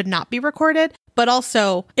conversations should not be recorded. But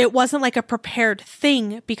also, it wasn't like a prepared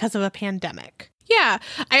thing because of a pandemic. Yeah.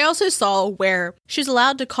 I also saw where she's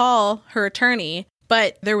allowed to call her attorney,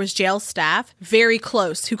 but there was jail staff very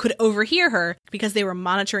close who could overhear her because they were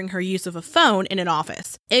monitoring her use of a phone in an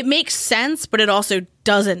office. It makes sense, but it also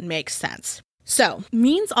doesn't make sense. So,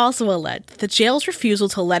 Means also alleged that the jail's refusal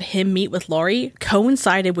to let him meet with Lori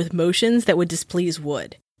coincided with motions that would displease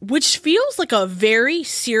Wood, which feels like a very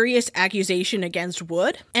serious accusation against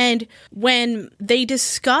Wood. And when they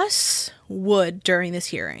discuss Wood during this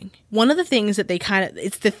hearing, one of the things that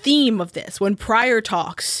it's the theme of this, when Pryor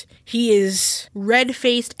talks, he is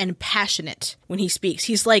red-faced and passionate when he speaks.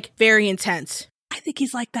 He's like very intense. I think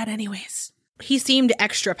he's like that anyways. He seemed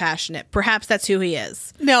extra passionate. Perhaps that's who he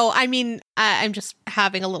is. No, I mean, I'm just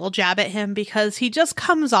having a little jab at him because he just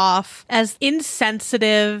comes off as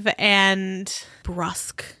insensitive and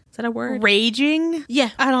brusque. Is that a word? Raging? Yeah.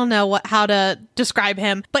 I don't know how to describe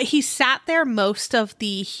him, but he sat there most of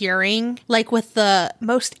the hearing, like with the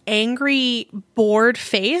most angry, bored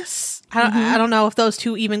face. I don't know if those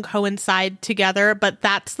two even coincide together, but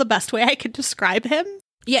that's the best way I could describe him.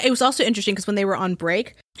 Yeah, it was also interesting because when they were on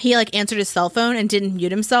break, he like answered his cell phone and didn't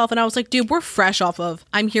mute himself. And I was like, dude, we're fresh off of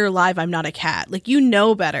I'm here live, I'm not a cat. Like, you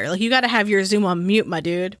know better. Like, you got to have your Zoom on mute, my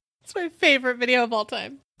dude. It's my favorite video of all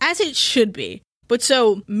time. As it should be. But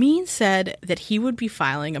so Means said that he would be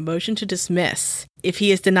filing a motion to dismiss if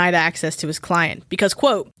he is denied access to his client because,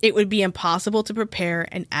 quote, it would be impossible to prepare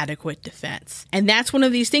an adequate defense. And that's one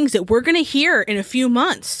of these things that we're going to hear in a few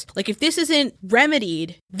months. Like, if this isn't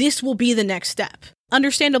remedied, this will be the next step.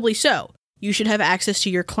 Understandably so. You should have access to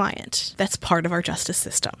your client. That's part of our justice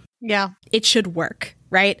system. Yeah. It should work,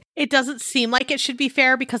 right? It doesn't seem like it should be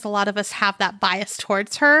fair because a lot of us have that bias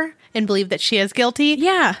towards her and believe that she is guilty.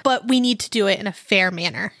 Yeah. But we need to do it in a fair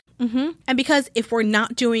manner. And because if we're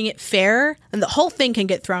not doing it fair, then the whole thing can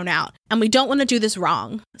get thrown out. And we don't want to do this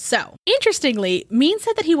wrong. So, interestingly, Means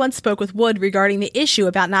said that he once spoke with Wood regarding the issue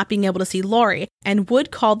about not being able to see Laurie, and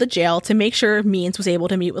Wood called the jail to make sure Means was able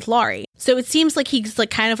to meet with Laurie. So it seems like he's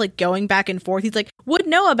like kind of like going back and forth. He's like, Wood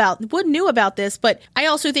knew about this, but I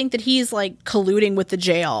also think that he's like colluding with the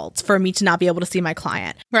jail for me to not be able to see my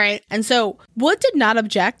client. Right. And so Wood did not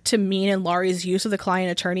object to Mean and Laurie's use of the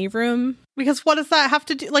client attorney room. Because what does that have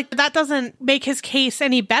to do? Like, that doesn't make his case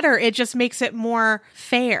any better. It just makes it more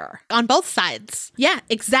fair on both sides. Yeah,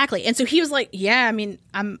 exactly. And so he was like, yeah, I mean,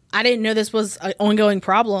 I didn't know this was an ongoing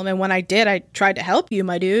problem. And when I did, I tried to help you,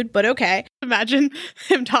 my dude, but okay. Imagine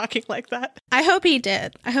him talking like that. I hope he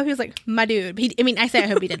did. I hope he was like, my dude. I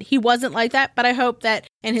hope he did. He wasn't like that, but I hope that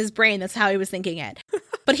in his brain, that's how he was thinking it.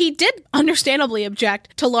 But he did understandably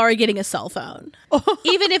object to Laurie getting a cell phone,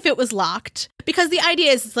 even if it was locked. Because the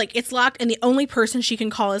idea is like it's locked and the only person she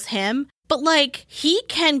can call is him. But like he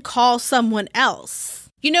can call someone else.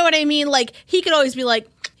 You know what I mean? Like he could always be like,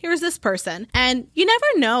 here's this person. And you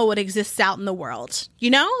never know what exists out in the world.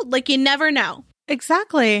 You know, like you never know.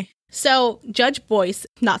 Exactly. So Judge Boyce,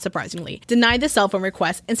 not surprisingly, denied the cell phone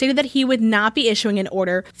request and stated that he would not be issuing an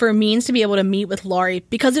order for Means to be able to meet with Laurie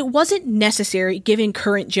because it wasn't necessary given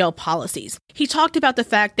current jail policies. He talked about the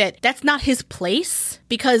fact that that's not his place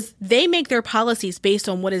because they make their policies based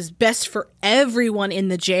on what is best for everyone in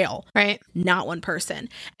the jail. Right. Not one person.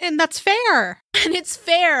 And that's fair. And it's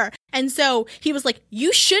fair. And so he was like,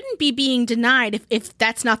 you shouldn't be being denied if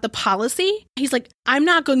that's not the policy. He's like, I'm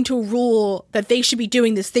not going to rule that they should be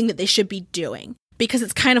doing this thing that they should be doing. Because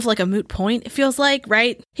it's kind of like a moot point, it feels like,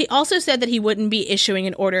 right? He also said that he wouldn't be issuing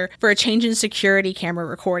an order for a change in security camera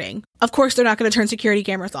recording. Of course, they're not going to turn security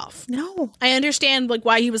cameras off. No. I understand like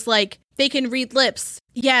why he was like, they can read lips.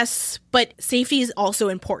 Yes, but safety is also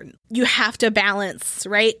important. You have to balance,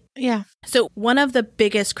 right? Yeah. So one of the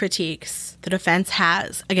biggest critiques the defense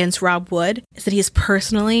has against Rob Wood is that he has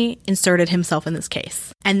personally inserted himself in this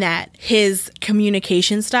case and that his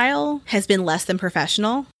communication style has been less than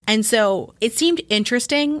professional. And so it seemed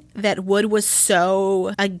interesting that Wood was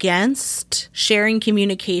so against sharing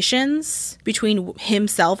communications between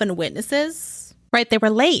himself and witnesses. Right. They were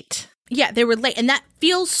late. Yeah, they were late. And that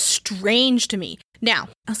feels strange to me. Now,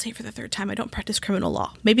 I'll say it for the third time, I don't practice criminal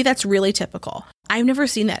law. Maybe that's really typical. I've never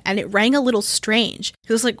seen that. And it rang a little strange.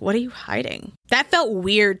 He was like, what are you hiding? That felt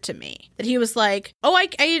weird to me. That he was like, oh,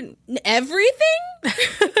 I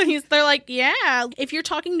everything? They're like, yeah, if you're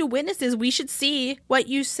talking to witnesses, we should see what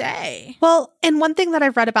you say. Well, and one thing that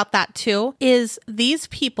I've read about that too is these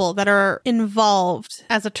people that are involved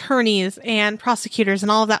as attorneys and prosecutors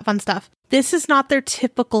and all of that fun stuff, this is not their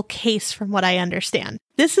typical case from what I understand.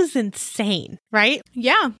 This is insane, right?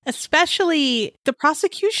 Yeah. Especially the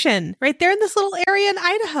prosecution, right? They're in this little area in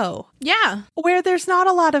Idaho. Yeah. Where there's not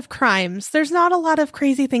a lot of crimes. There's not a lot of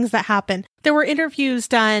crazy things that happen. There were interviews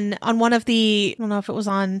done on one of the, I don't know if it was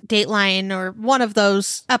on Dateline or one of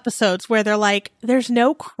those episodes where they're like, there's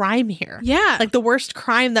no crime here. Yeah. Like the worst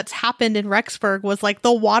crime that's happened in Rexburg was like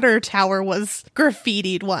the water tower was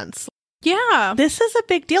graffitied once. Yeah. This is a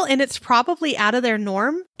big deal, and it's probably out of their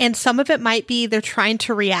norm. And some of it might be they're trying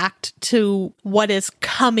to react to what is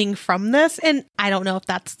coming from this. And I don't know if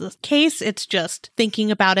that's the case. It's just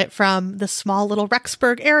thinking about it from the small little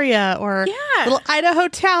Rexburg area or little Idaho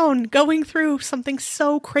town going through something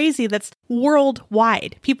so crazy that's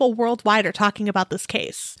worldwide. People worldwide are talking about this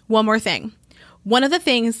case. One more thing. One of the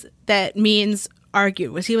things that Means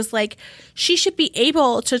argued was he was like, she should be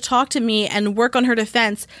able to talk to me and work on her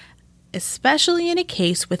defense, especially in a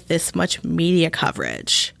case with this much media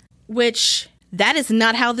coverage, which that is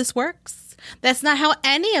not how this works. That's not how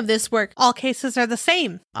any of this works. All cases are the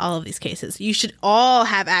same. All of these cases. You should all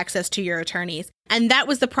have access to your attorneys. And that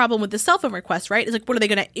was the problem with the cell phone request, right? It's like, what are they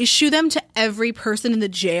going to issue them to every person in the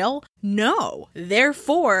jail? No.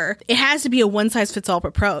 Therefore, it has to be a one-size-fits-all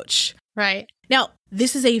approach. Right. Now,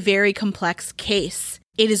 this is a very complex case.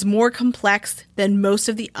 It is more complex than most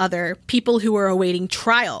of the other people who are awaiting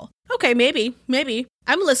trial. Okay, maybe.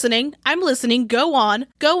 I'm listening. Go on.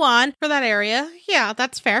 For that area. Yeah,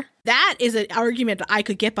 that's fair. That is an argument that I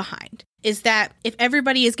could get behind, is that if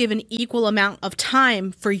everybody is given equal amount of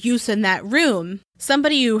time for use in that room,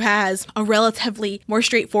 somebody who has a relatively more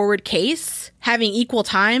straightforward case having equal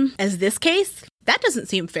time as this case, That doesn't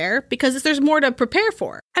seem fair because there's more to prepare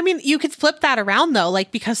for. I mean, you could flip that around though,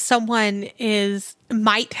 like because someone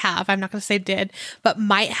might have, I'm not going to say did, but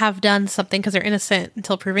might have done something because they're innocent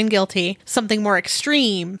until proven guilty, something more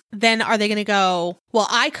extreme, then are they going to go, well,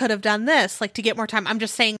 I could have done this, like to get more time? I'm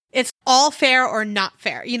just saying it's all fair or not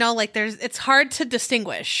fair. You know, like it's hard to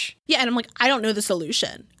distinguish. Yeah. And I'm like, I don't know the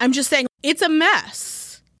solution. I'm just saying it's a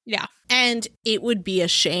mess. Yeah. And it would be a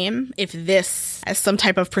shame if this has some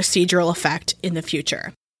type of procedural effect in the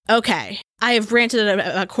future. Okay. I have ranted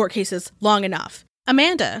about court cases long enough.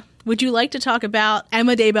 Amanda, would you like to talk about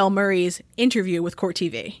Emma Daybell Murray's interview with Court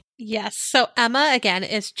TV? Yes. So Emma, again,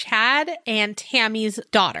 is Chad and Tammy's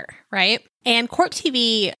daughter, right? And Court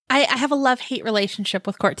TV, I have a love-hate relationship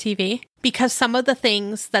with Court TV because some of the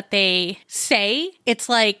things that they say, it's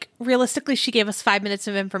like, realistically, she gave us 5 minutes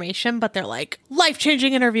of information, but they're like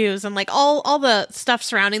life-changing interviews and like all the stuff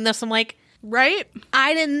surrounding this. I'm like, right?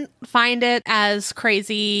 I didn't find it as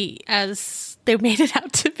crazy as they made it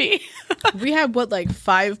out to be. We had,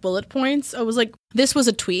 5 bullet points? I was like, this was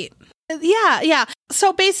a tweet. Yeah.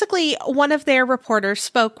 So basically, one of their reporters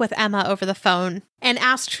spoke with Emma over the phone and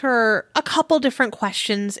asked her a couple different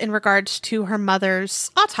questions in regards to her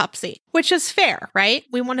mother's autopsy, which is fair, right?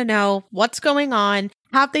 We want to know what's going on.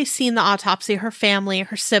 Have they seen the autopsy, her family,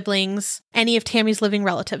 her siblings, any of Tammy's living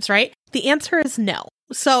relatives, right? The answer is no.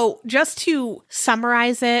 So just to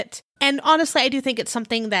summarize it, and honestly, I do think it's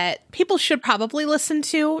something that people should probably listen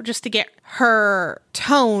to just to get her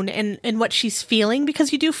tone and what she's feeling,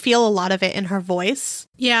 because you do feel a lot of it in her voice.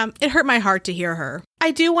 Yeah, it hurt my heart to hear her. I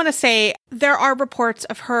do want to say there are reports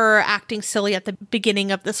of her acting silly at the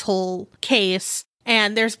beginning of this whole case.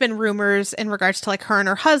 And there's been rumors in regards to like her and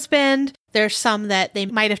her husband. There's some that they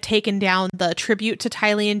might have taken down the tribute to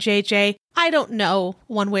Tylee and JJ. I don't know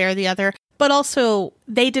one way or the other. But also,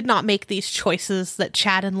 they did not make these choices that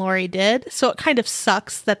Chad and Lori did. So it kind of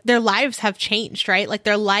sucks that their lives have changed, right? Like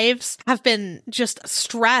their lives have been just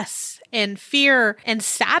stress and fear and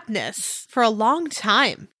sadness for a long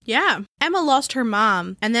time. Yeah. Emma lost her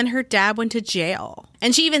mom and then her dad went to jail.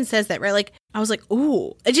 And she even says that, right? Like, I was like,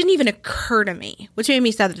 ooh, it didn't even occur to me, which made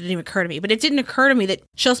me sad that it didn't even occur to me. But it didn't occur to me that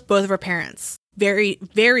she lost both of her parents very,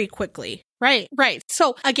 very quickly. Right.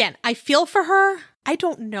 So again, I feel for her. I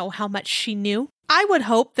don't know how much she knew. I would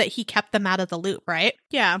hope that he kept them out of the loop, right?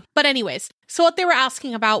 Yeah. But anyways, so what they were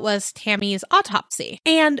asking about was Tammy's autopsy.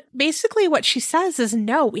 And basically what she says is,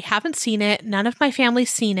 no, we haven't seen it. None of my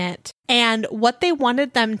family's seen it. And what they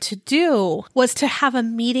wanted them to do was to have a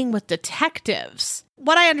meeting with detectives.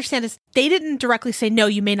 What I understand is they didn't directly say, no,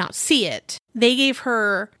 you may not see it. They gave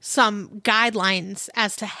her some guidelines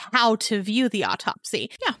as to how to view the autopsy.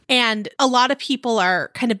 Yeah. And a lot of people are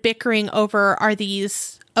kind of bickering over, are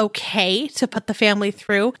these okay to put the family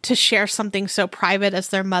through to share something so private as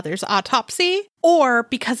their mother's autopsy? Or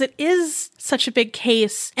because it is such a big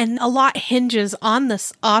case and a lot hinges on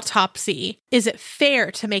this autopsy, is it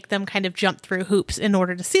fair to make them kind of jump through hoops in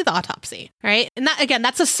order to see the autopsy, right? And that, again,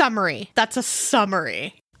 that's a summary.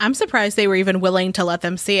 I'm surprised they were even willing to let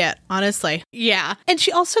them see it, honestly. Yeah. And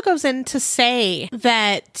she also goes in to say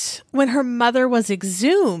that when her mother was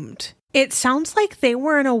exhumed, it sounds like they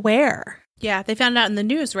weren't aware. Yeah, they found out in the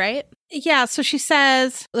news, right? Yeah, so she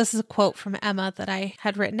says, this is a quote from Emma that I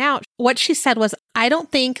had written out. What she said was, I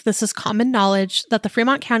don't think this is common knowledge that the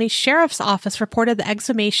Fremont County Sheriff's Office reported the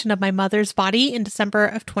exhumation of my mother's body in December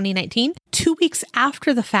of 2019, 2 weeks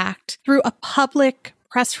after the fact, through a public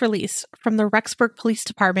press release from the Rexburg Police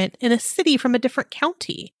Department in a city from a different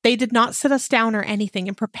county. They did not sit us down or anything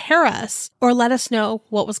and prepare us or let us know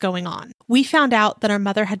what was going on. We found out that our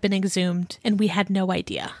mother had been exhumed and we had no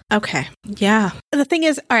idea. Okay. Yeah. The thing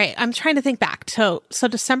is, all right, I'm trying to think back. So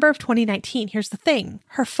December of 2019, here's the thing.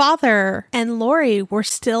 Her father and Lori were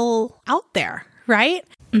still out there, right?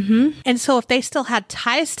 Mm-hmm. And so if they still had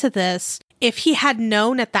ties to this, if he had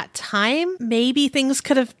known at that time, maybe things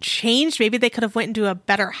could have changed. Maybe they could have went into a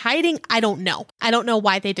better hiding. I don't know. I don't know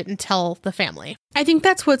why they didn't tell the family. I think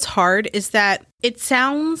that's what's hard is that it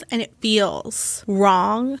sounds and it feels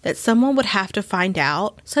wrong that someone would have to find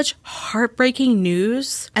out such heartbreaking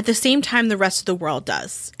news at the same time the rest of the world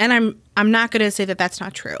does. And I'm not going to say that that's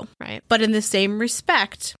not true. Right. But in the same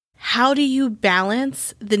respect, how do you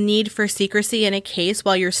balance the need for secrecy in a case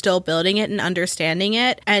while you're still building it and understanding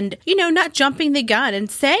it and, not jumping the gun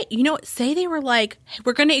and say they were like, hey,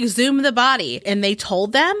 we're going to exhume the body and they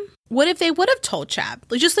told them? What if they would have told Chad?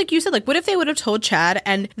 Just like you said, what if they would have told Chad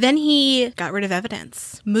and then he got rid of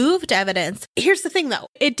evidence, moved evidence? Here's the thing though.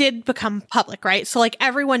 It did become public, right? So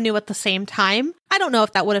everyone knew at the same time. I don't know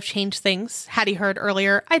if that would have changed things had he heard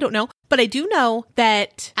earlier. I don't know. But I do know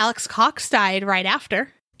that Alex Cox died right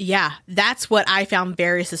after. Yeah, that's what I found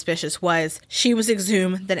very suspicious was she was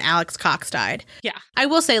exhumed, then Alex Cox died. Yeah. I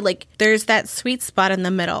will say, like, there's that sweet spot in the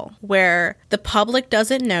middle where the public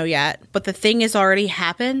doesn't know yet, but the thing has already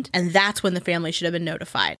happened, and that's when the family should have been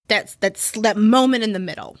notified. That's that moment in the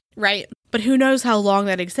middle, right? But who knows how long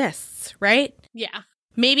that exists, right? Yeah.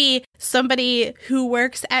 Maybe somebody who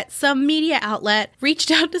works at some media outlet reached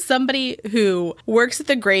out to somebody who works at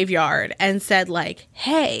the graveyard and said, like,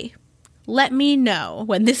 hey, let me know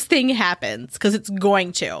when this thing happens, because it's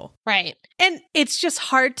going to. Right. And it's just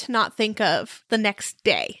hard to not think of the next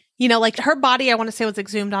day. You know, like her body, I want to say, was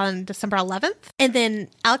exhumed on December 11th. And then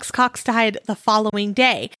Alex Cox died the following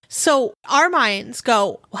day. So our minds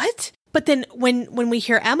go, what? But then when we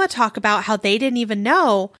hear Emma talk about how they didn't even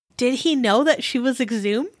know, did he know that she was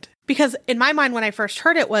exhumed? Because in my mind, when I first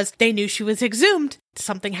heard it was they knew she was exhumed.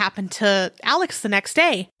 Something happened to Alex the next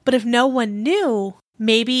day. But if no one knew,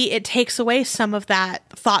 maybe it takes away some of that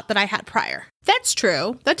thought that I had prior. That's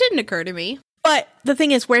true. That didn't occur to me. But the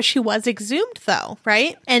thing is where she was exhumed, though,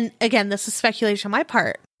 right? And again, this is speculation on my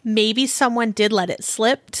part. Maybe someone did let it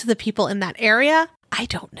slip to the people in that area. I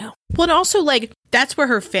don't know. Well, and also, like, that's where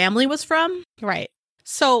her family was from. Right.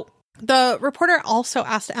 So the reporter also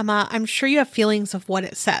asked Emma, I'm sure you have feelings of what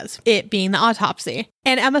it says, it being the autopsy.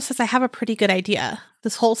 And Emma says, I have a pretty good idea.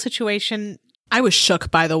 This whole situation... I was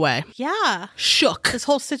shook, by the way. Yeah. Shook. This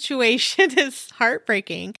whole situation is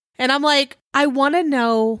heartbreaking. And I'm like, I want to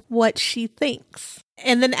know what she thinks.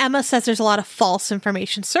 And then Emma says there's a lot of false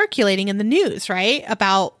information circulating in the news, right?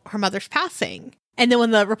 About her mother's passing. And then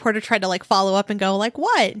when the reporter tried to like follow up and go like,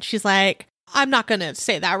 what? And she's like, I'm not going to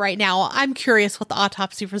say that right now. I'm curious what the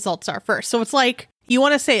autopsy results are first. So it's like, you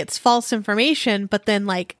want to say it's false information, but then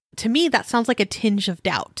like, to me, that sounds like a tinge of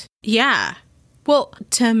doubt. Yeah. Well,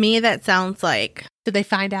 to me, that sounds like... Did they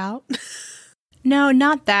find out? No,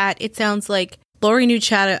 not that. It sounds like Lori knew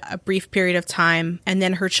Chad a brief period of time, and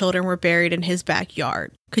then her children were buried in his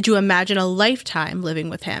backyard. Could you imagine a lifetime living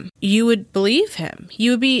with him? You would believe him.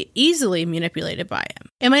 You would be easily manipulated by him.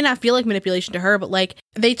 It might not feel like manipulation to her, but like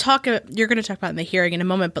they talk, you're going to talk about in the hearing in a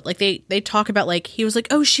moment, but like they talk about like, he was like,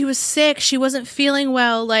 oh, she was sick. She wasn't feeling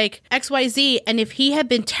well, like XYZ. And if he had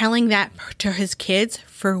been telling that to his kids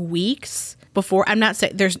for weeks before, I'm not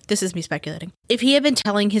saying this is me speculating. If he had been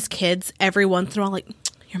telling his kids every once in a while, like,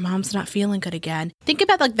 your mom's not feeling good again. Think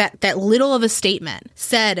about like that little of a statement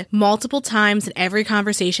said multiple times in every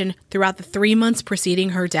conversation throughout the 3 months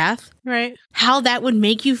preceding her death. Right. How that would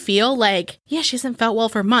make you feel like, yeah, she hasn't felt well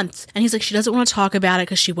for months. And he's like, she doesn't want to talk about it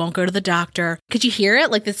because she won't go to the doctor. Could you hear it?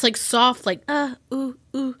 Like this like soft, like, ooh.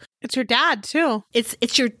 It's your dad too.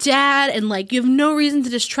 It's your dad, and like you have no reason to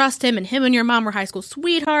distrust him, and him and your mom were high school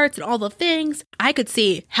sweethearts and all the things. I could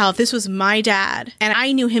see how if this was my dad and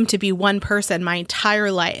I knew him to be one person my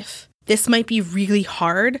entire life, this might be really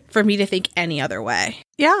hard for me to think any other way.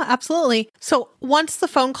 Yeah, absolutely. So once the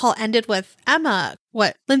phone call ended with Emma,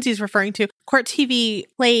 what Lindsay's referring to, Court TV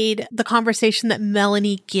played the conversation that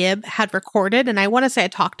Melanie Gibb had recorded. And I want to say I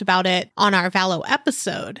talked about it on our Vallow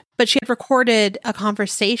episode, but she had recorded a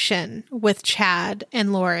conversation with Chad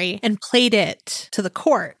and Lori and played it to the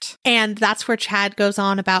court. And that's where Chad goes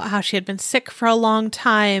on about how she had been sick for a long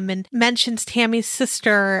time and mentions Tammy's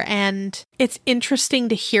sister. And it's interesting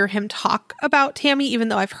to hear him talk about Tammy, even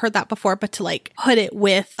though I've heard that before, but to like put it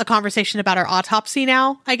with a conversation about her autopsy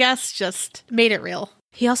now, I guess, just made it real.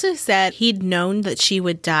 He also said he'd known that she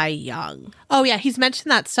would die young. Oh yeah, he's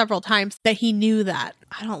mentioned that several times, that he knew that.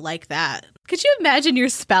 I don't like that. Could you imagine your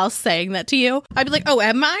spouse saying that to you? I'd be like, oh,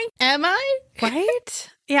 am I? Am I? Right?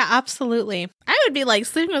 Yeah, absolutely. I would be like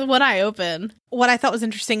sleeping with one eye open. What I thought was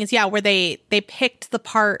interesting is, where they picked the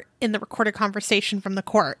part in the recorded conversation from the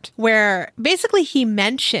court where basically he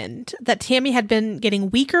mentioned that Tammy had been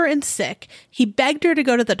getting weaker and sick. He begged her to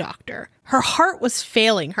go to the doctor. Her heart was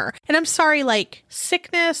failing her. And I'm sorry, like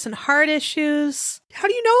sickness and heart issues. How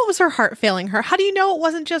do you know it was her heart failing her? How do you know it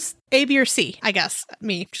wasn't just A, B, or C? I guess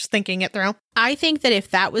me just thinking it through. I think that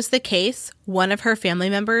if that was the case, one of her family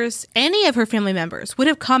members, any of her family members would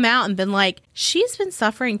have come out and been like, she's been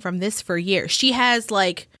suffering from this for years. She has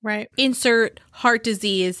like, right, insert heart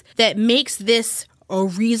disease that makes this a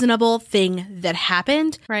reasonable thing that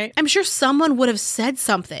happened. Right. I'm sure someone would have said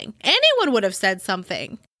something. Anyone would have said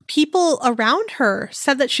something. People around her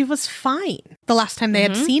said that she was fine the last time they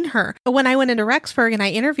had seen her. But when I went into Rexburg and I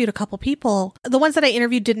interviewed a couple people, the ones that I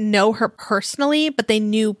interviewed didn't know her personally, but they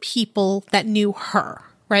knew people that knew her.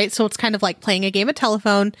 right? So it's kind of like playing a game of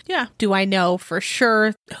telephone. Yeah. Do I know for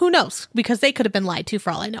sure? Who knows? Because they could have been lied to for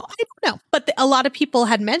all I know. I don't know. But a lot of people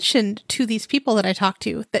had mentioned to these people that I talked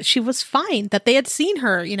to that she was fine, that they had seen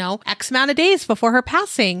her, X amount of days before her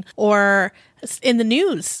passing, or in the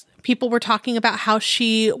news. People were talking about how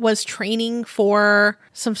she was training for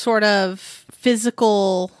some sort of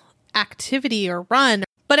physical activity or run.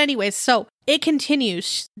 But anyways, so it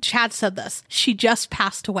continues. Chad said this. She just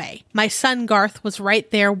passed away. My son Garth was right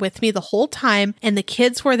there with me the whole time, and the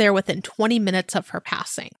kids were there within 20 minutes of her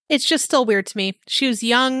passing. It's just still weird to me. She was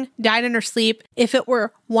young, died in her sleep. If it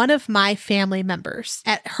were one of my family members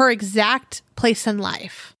at her exact place in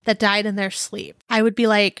life that died in their sleep, I would be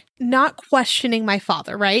like, not questioning my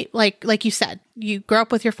father, right? Like you said, you grow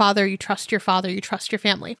up with your father, you trust your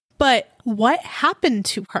family. But what happened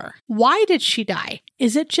to her? Why did she die?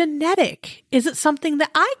 Is it genetic? Is it something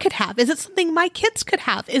that I could have? Is it something my kids could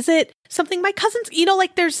have? Is it something my cousins,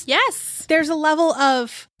 there's a level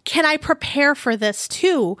of, can I prepare for this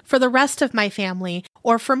too, for the rest of my family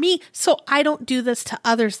or for me, so I don't do this to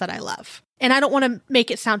others that I love? And I don't want to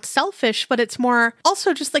make it sound selfish, but it's more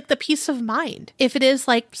also just like the peace of mind. If it is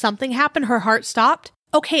like something happened, her heart stopped,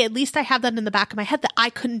 okay, at least I have that in the back of my head that I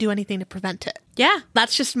couldn't do anything to prevent it. Yeah.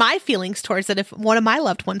 That's just my feelings towards it if one of my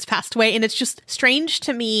loved ones passed away. And it's just strange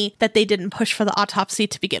to me that they didn't push for the autopsy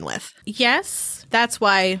to begin with. Yes. That's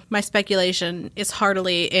why my speculation is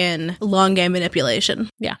heartily in long game manipulation.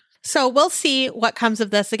 Yeah. So we'll see what comes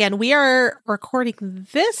of this. Again, we are recording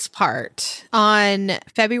this part on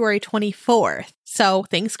February 24th. So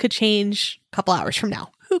things could change a couple hours from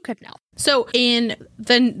now. Who could know? So in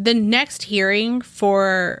the next hearing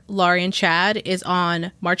for Laurie and Chad is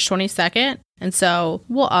on March 22nd. And so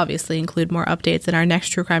we'll obviously include more updates in our next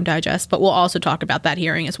True Crime Digest, but we'll also talk about that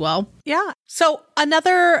hearing as well. Yeah. So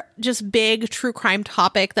another just big true crime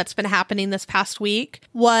topic that's been happening this past week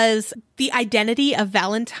was the identity of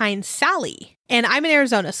Valentine Sally. And I'm in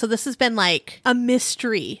Arizona, so this has been like a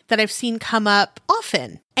mystery that I've seen come up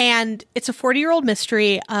often. And it's a 40-year-old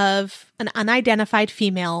mystery of an unidentified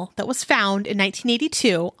female that was found in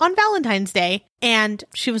 1982 on Valentine's Day, and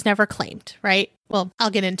she was never claimed, right? Well, I'll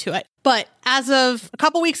get into it. But as of a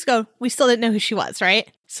couple weeks ago, we still didn't know who she was, right?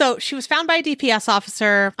 So she was found by a DPS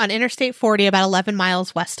officer on Interstate 40 about 11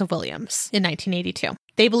 miles west of Williams in 1982.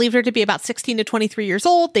 They believed her to be about 16 to 23 years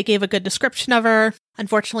old. They gave a good description of her.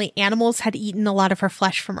 Unfortunately, animals had eaten a lot of her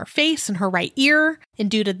flesh from her face and her right ear. And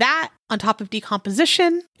due to that, on top of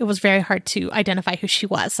decomposition, it was very hard to identify who she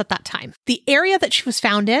was at that time. The area that she was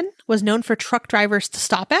found in was known for truck drivers to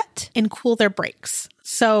stop at and cool their brakes.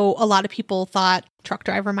 So a lot of people thought truck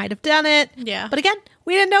driver might have done it. Yeah. But again,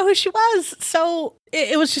 we didn't know who she was. So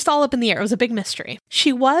it was just all up in the air. It was a big mystery.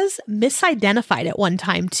 She was misidentified at one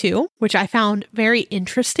time too, which I found very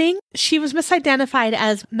interesting. She was misidentified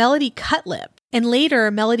as Melody Cutlip. And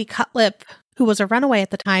later, Melody Cutlip, who was a runaway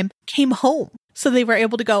at the time, came home. So they were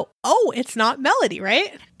able to go, oh, it's not Melody,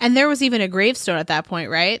 right? And there was even a gravestone at that point,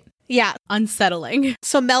 right? Yeah. Unsettling.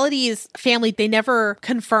 So Melody's family, they never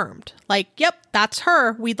confirmed. Like, yep, that's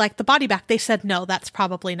her. We'd like the body back. They said, no, that's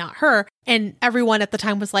probably not her. And everyone at the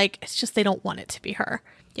time was like, it's just they don't want it to be her.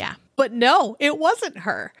 Yeah. But no, it wasn't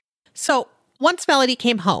her. So once Melody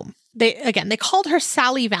came home, they called her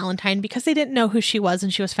Sally Valentine because they didn't know who she was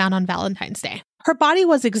and she was found on Valentine's Day. Her body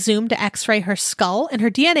was exhumed to x-ray her skull and her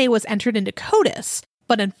DNA was entered into CODIS.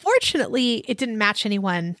 But unfortunately, it didn't match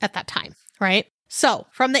anyone at that time, right? So,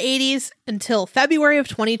 from the 80s until February of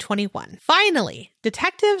 2021, finally,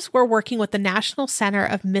 detectives were working with the National Center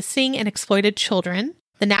of Missing and Exploited Children,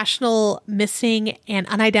 the National Missing and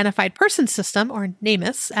Unidentified Persons System, or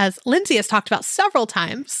NamUs, as Lindsay has talked about several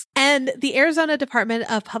times, and the Arizona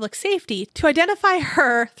Department of Public Safety to identify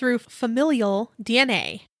her through familial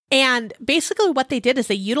DNA. And basically what they did is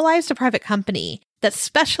they utilized a private company that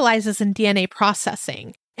specializes in DNA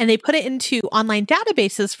processing. And they put it into online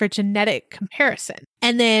databases for genetic comparison.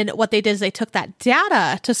 And then what they did is they took that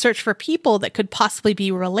data to search for people that could possibly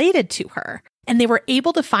be related to her. And they were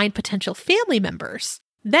able to find potential family members.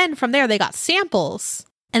 Then from there, they got samples.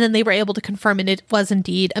 And then they were able to confirm it was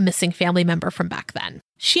indeed a missing family member from back then.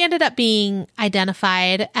 She ended up being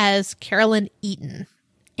identified as Carolyn Eaton.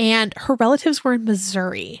 And her relatives were in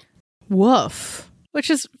Missouri. Woof. Which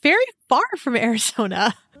is very far from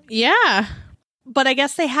Arizona. Yeah. But I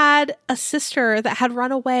guess they had a sister that had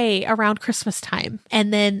run away around Christmas time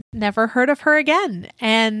and then never heard of her again.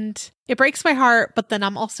 And it breaks my heart, but then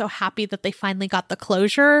I'm also happy that they finally got the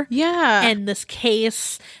closure. Yeah. And this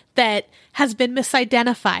case that has been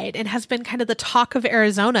misidentified and has been kind of the talk of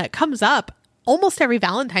Arizona. It comes up almost every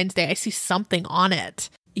Valentine's Day. I see something on it.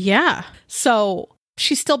 Yeah. So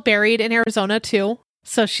she's still buried in Arizona too.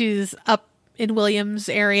 So she's up in Williams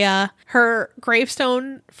area. Her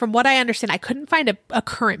gravestone, from what I understand, I couldn't find a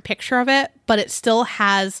current picture of it, but it still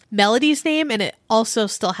has Melody's name and it also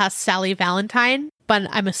still has Sally Valentine, but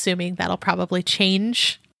I'm assuming that'll probably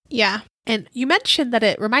change. Yeah. And you mentioned that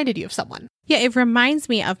it reminded you of someone. Yeah, it reminds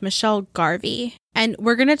me of Michelle Garvey. And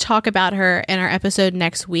we're going to talk about her in our episode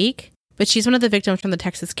next week. But she's one of the victims from the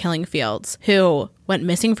Texas killing fields who went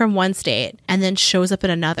missing from one state and then shows up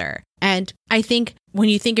in another. And I think when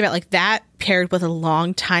you think about like that paired with a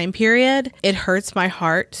long time period, it hurts my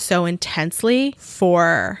heart so intensely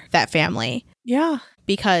for that family. Yeah.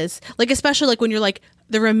 Because like, especially like when you're like,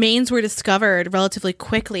 the remains were discovered relatively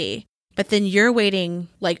quickly, but then you're waiting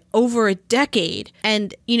like over a decade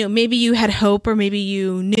and, you know, maybe you had hope or maybe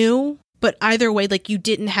you knew. But either way, like you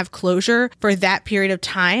didn't have closure for that period of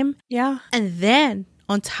time. Yeah. And then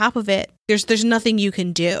on top of it, there's nothing you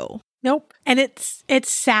can do. Nope. And it's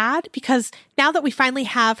sad because now that we finally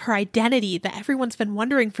have her identity that everyone's been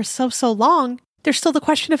wondering for so long, there's still the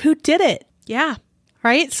question of who did it. Yeah.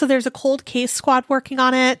 Right? So there's a cold case squad working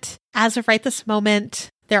on it. As of right this moment,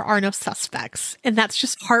 there are no suspects. And that's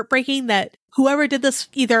just heartbreaking that whoever did this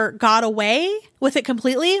either got away with it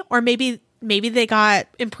completely or maybe they got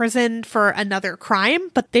imprisoned for another crime,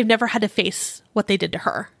 but they've never had to face what they did to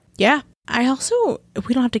her. Yeah. I also,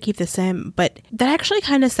 we don't have to keep this in, but that actually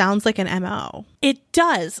kind of sounds like an MO. It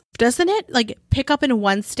does. Doesn't it? Like pick up in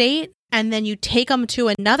one state and then you take them to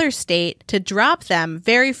another state to drop them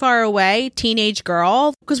very far away, teenage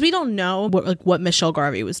girl. Because we don't know what Michelle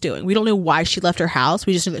Garvey was doing. We don't know why she left her house.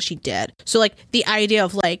 We just know that she did. So like the idea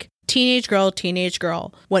of like teenage girl,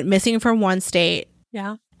 went missing from one state.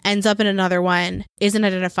 Yeah. Ends up in another one, isn't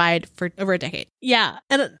identified for over a decade. Yeah.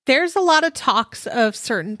 And there's a lot of talks of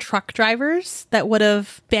certain truck drivers that would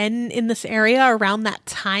have been in this area around that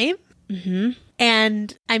time. Mm-hmm.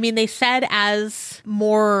 And I mean, they said as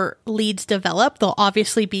more leads develop, they'll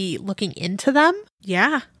obviously be looking into them.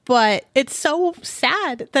 Yeah. But it's so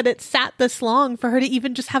sad that it sat this long for her to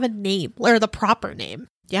even just have a name or the proper name.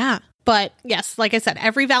 Yeah. But yes, like I said,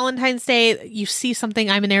 every Valentine's Day, you see something.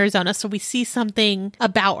 I'm in Arizona, so we see something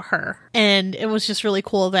about her. And it was just really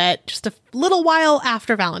cool that just a little while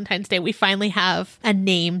after Valentine's Day, we finally have a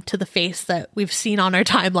name to the face that we've seen on our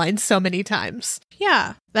timeline so many times.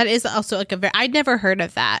 Yeah. That is also like I'd never heard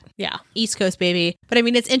of that. Yeah. East Coast, baby. But I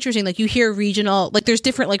mean, it's interesting. Like you hear regional, like there's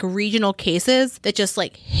different like regional cases that just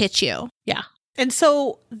like hit you. Yeah. And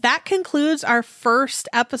so that concludes our first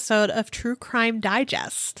episode of True Crime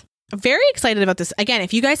Digest. Very excited about this. Again,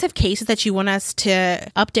 if you guys have cases that you want us to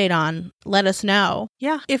update on, let us know.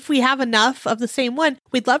 Yeah. If we have enough of the same one,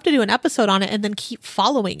 we'd love to do an episode on it and then keep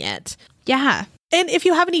following it. Yeah. And if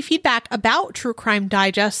you have any feedback about True Crime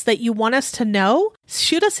Digest that you want us to know,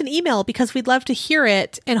 shoot us an email because we'd love to hear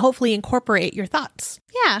it and hopefully incorporate your thoughts.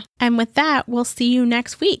 Yeah. And with that, we'll see you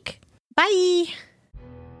next week. Bye.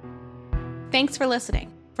 Thanks for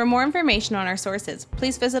listening. For more information on our sources,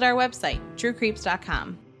 please visit our website,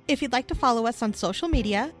 truecreeps.com. If you'd like to follow us on social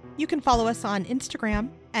media, you can follow us on Instagram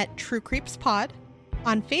at TrueCreepsPod,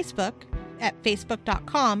 on Facebook at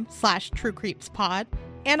facebook.com/TrueCreepsPod,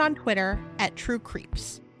 and on Twitter at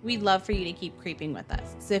TrueCreeps. We'd love for you to keep creeping with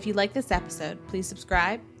us. So if you like this episode, please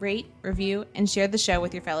subscribe, rate, review, and share the show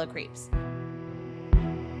with your fellow creeps.